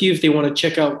work with you, if they want to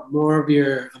check out more of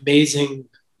your amazing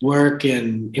work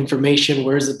and information,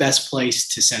 where's the best place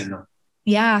to send them?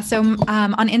 Yeah. So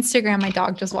on Instagram, my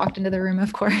dog just walked into the room,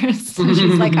 of course.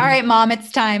 She's like, all right, Mom,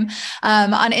 it's time.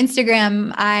 On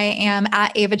Instagram, I am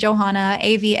at Ava Johanna,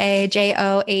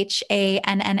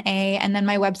 AVAJOHANNA. And then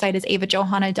my website is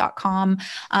avajohanna.com.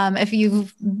 If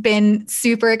you've been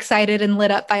super excited and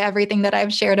lit up by everything that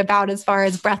I've shared about as far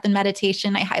as breath and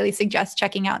meditation, I highly suggest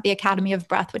checking out the Academy of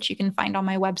Breath, which you can find on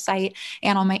my website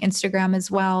and on my Instagram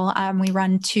as well. We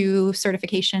run 2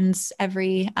 certifications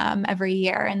every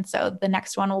year. And so the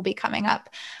next one will be coming up,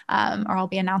 or I'll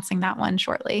be announcing that one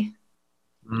shortly.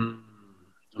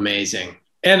 Amazing.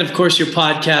 And of course, your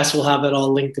podcast, we'll have it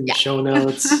all linked in the show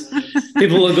notes.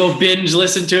 People will go binge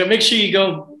listen to it. Make sure you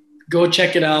go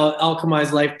check it out.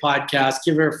 Alchemize Life podcast.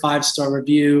 Give her a 5-star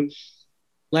review.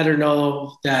 let her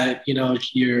know that, you know,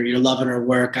 you're loving her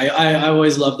work. I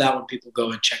always love that when people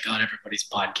go and check out everybody's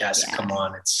podcast and come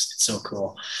on. It's so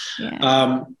cool.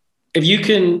 Yeah. If you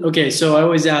can, okay, so I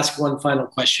always ask one final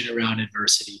question around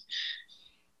adversity.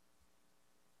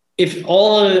 If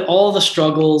all the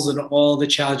struggles and all the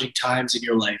challenging times in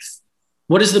your life,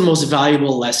 what is the most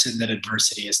valuable lesson that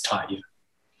adversity has taught you?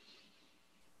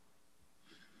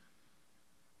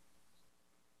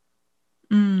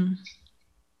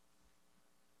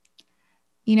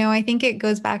 You know, I think it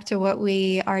goes back to what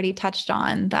we already touched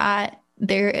on, that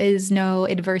there is no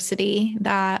adversity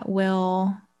that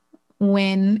will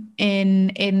win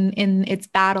in its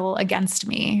battle against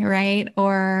me, right?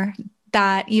 Or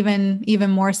that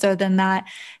even more so than that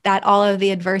all of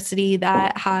the adversity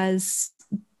that has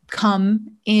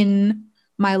come in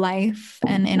my life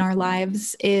and in our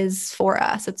lives is for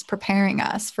us. It's preparing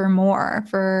us for more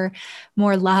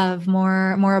love,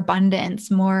 more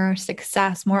abundance, more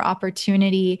success, more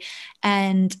opportunity.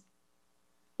 And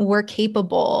we're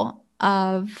capable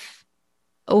of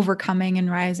overcoming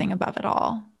and rising above it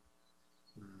all.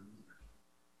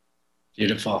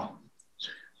 Beautiful.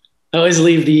 I always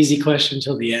leave the easy question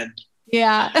till the end.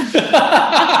 Yeah.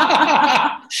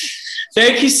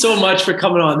 Thank you so much for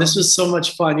coming on. This was so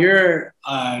much fun. You're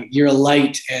a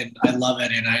light, and I love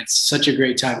it. And it's such a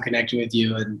great time connecting with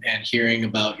you and hearing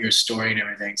about your story and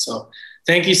everything. So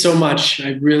thank you so much.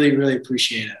 I really, really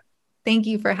appreciate it. Thank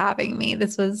you for having me.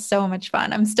 This was so much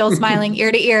fun. I'm still smiling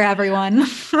ear to ear, everyone.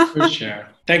 For sure.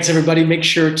 Thanks, everybody. Make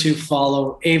sure to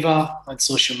follow Ava on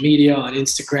social media, on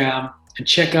Instagram, and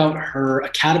check out her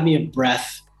Academy of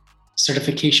Breath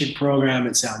certification program.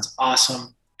 It sounds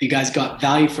awesome. If you guys got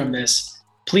value from this,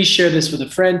 please share this with a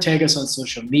friend, tag us on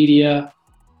social media.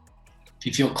 If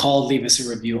you feel called, leave us a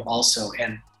review also.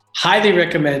 And highly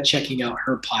recommend checking out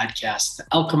her podcast, the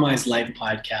Alchemized Life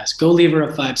podcast. Go leave her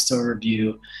a 5-star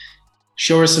review,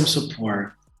 show her some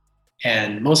support.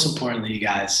 And most importantly, you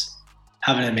guys,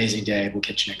 have an amazing day. We'll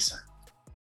catch you next time.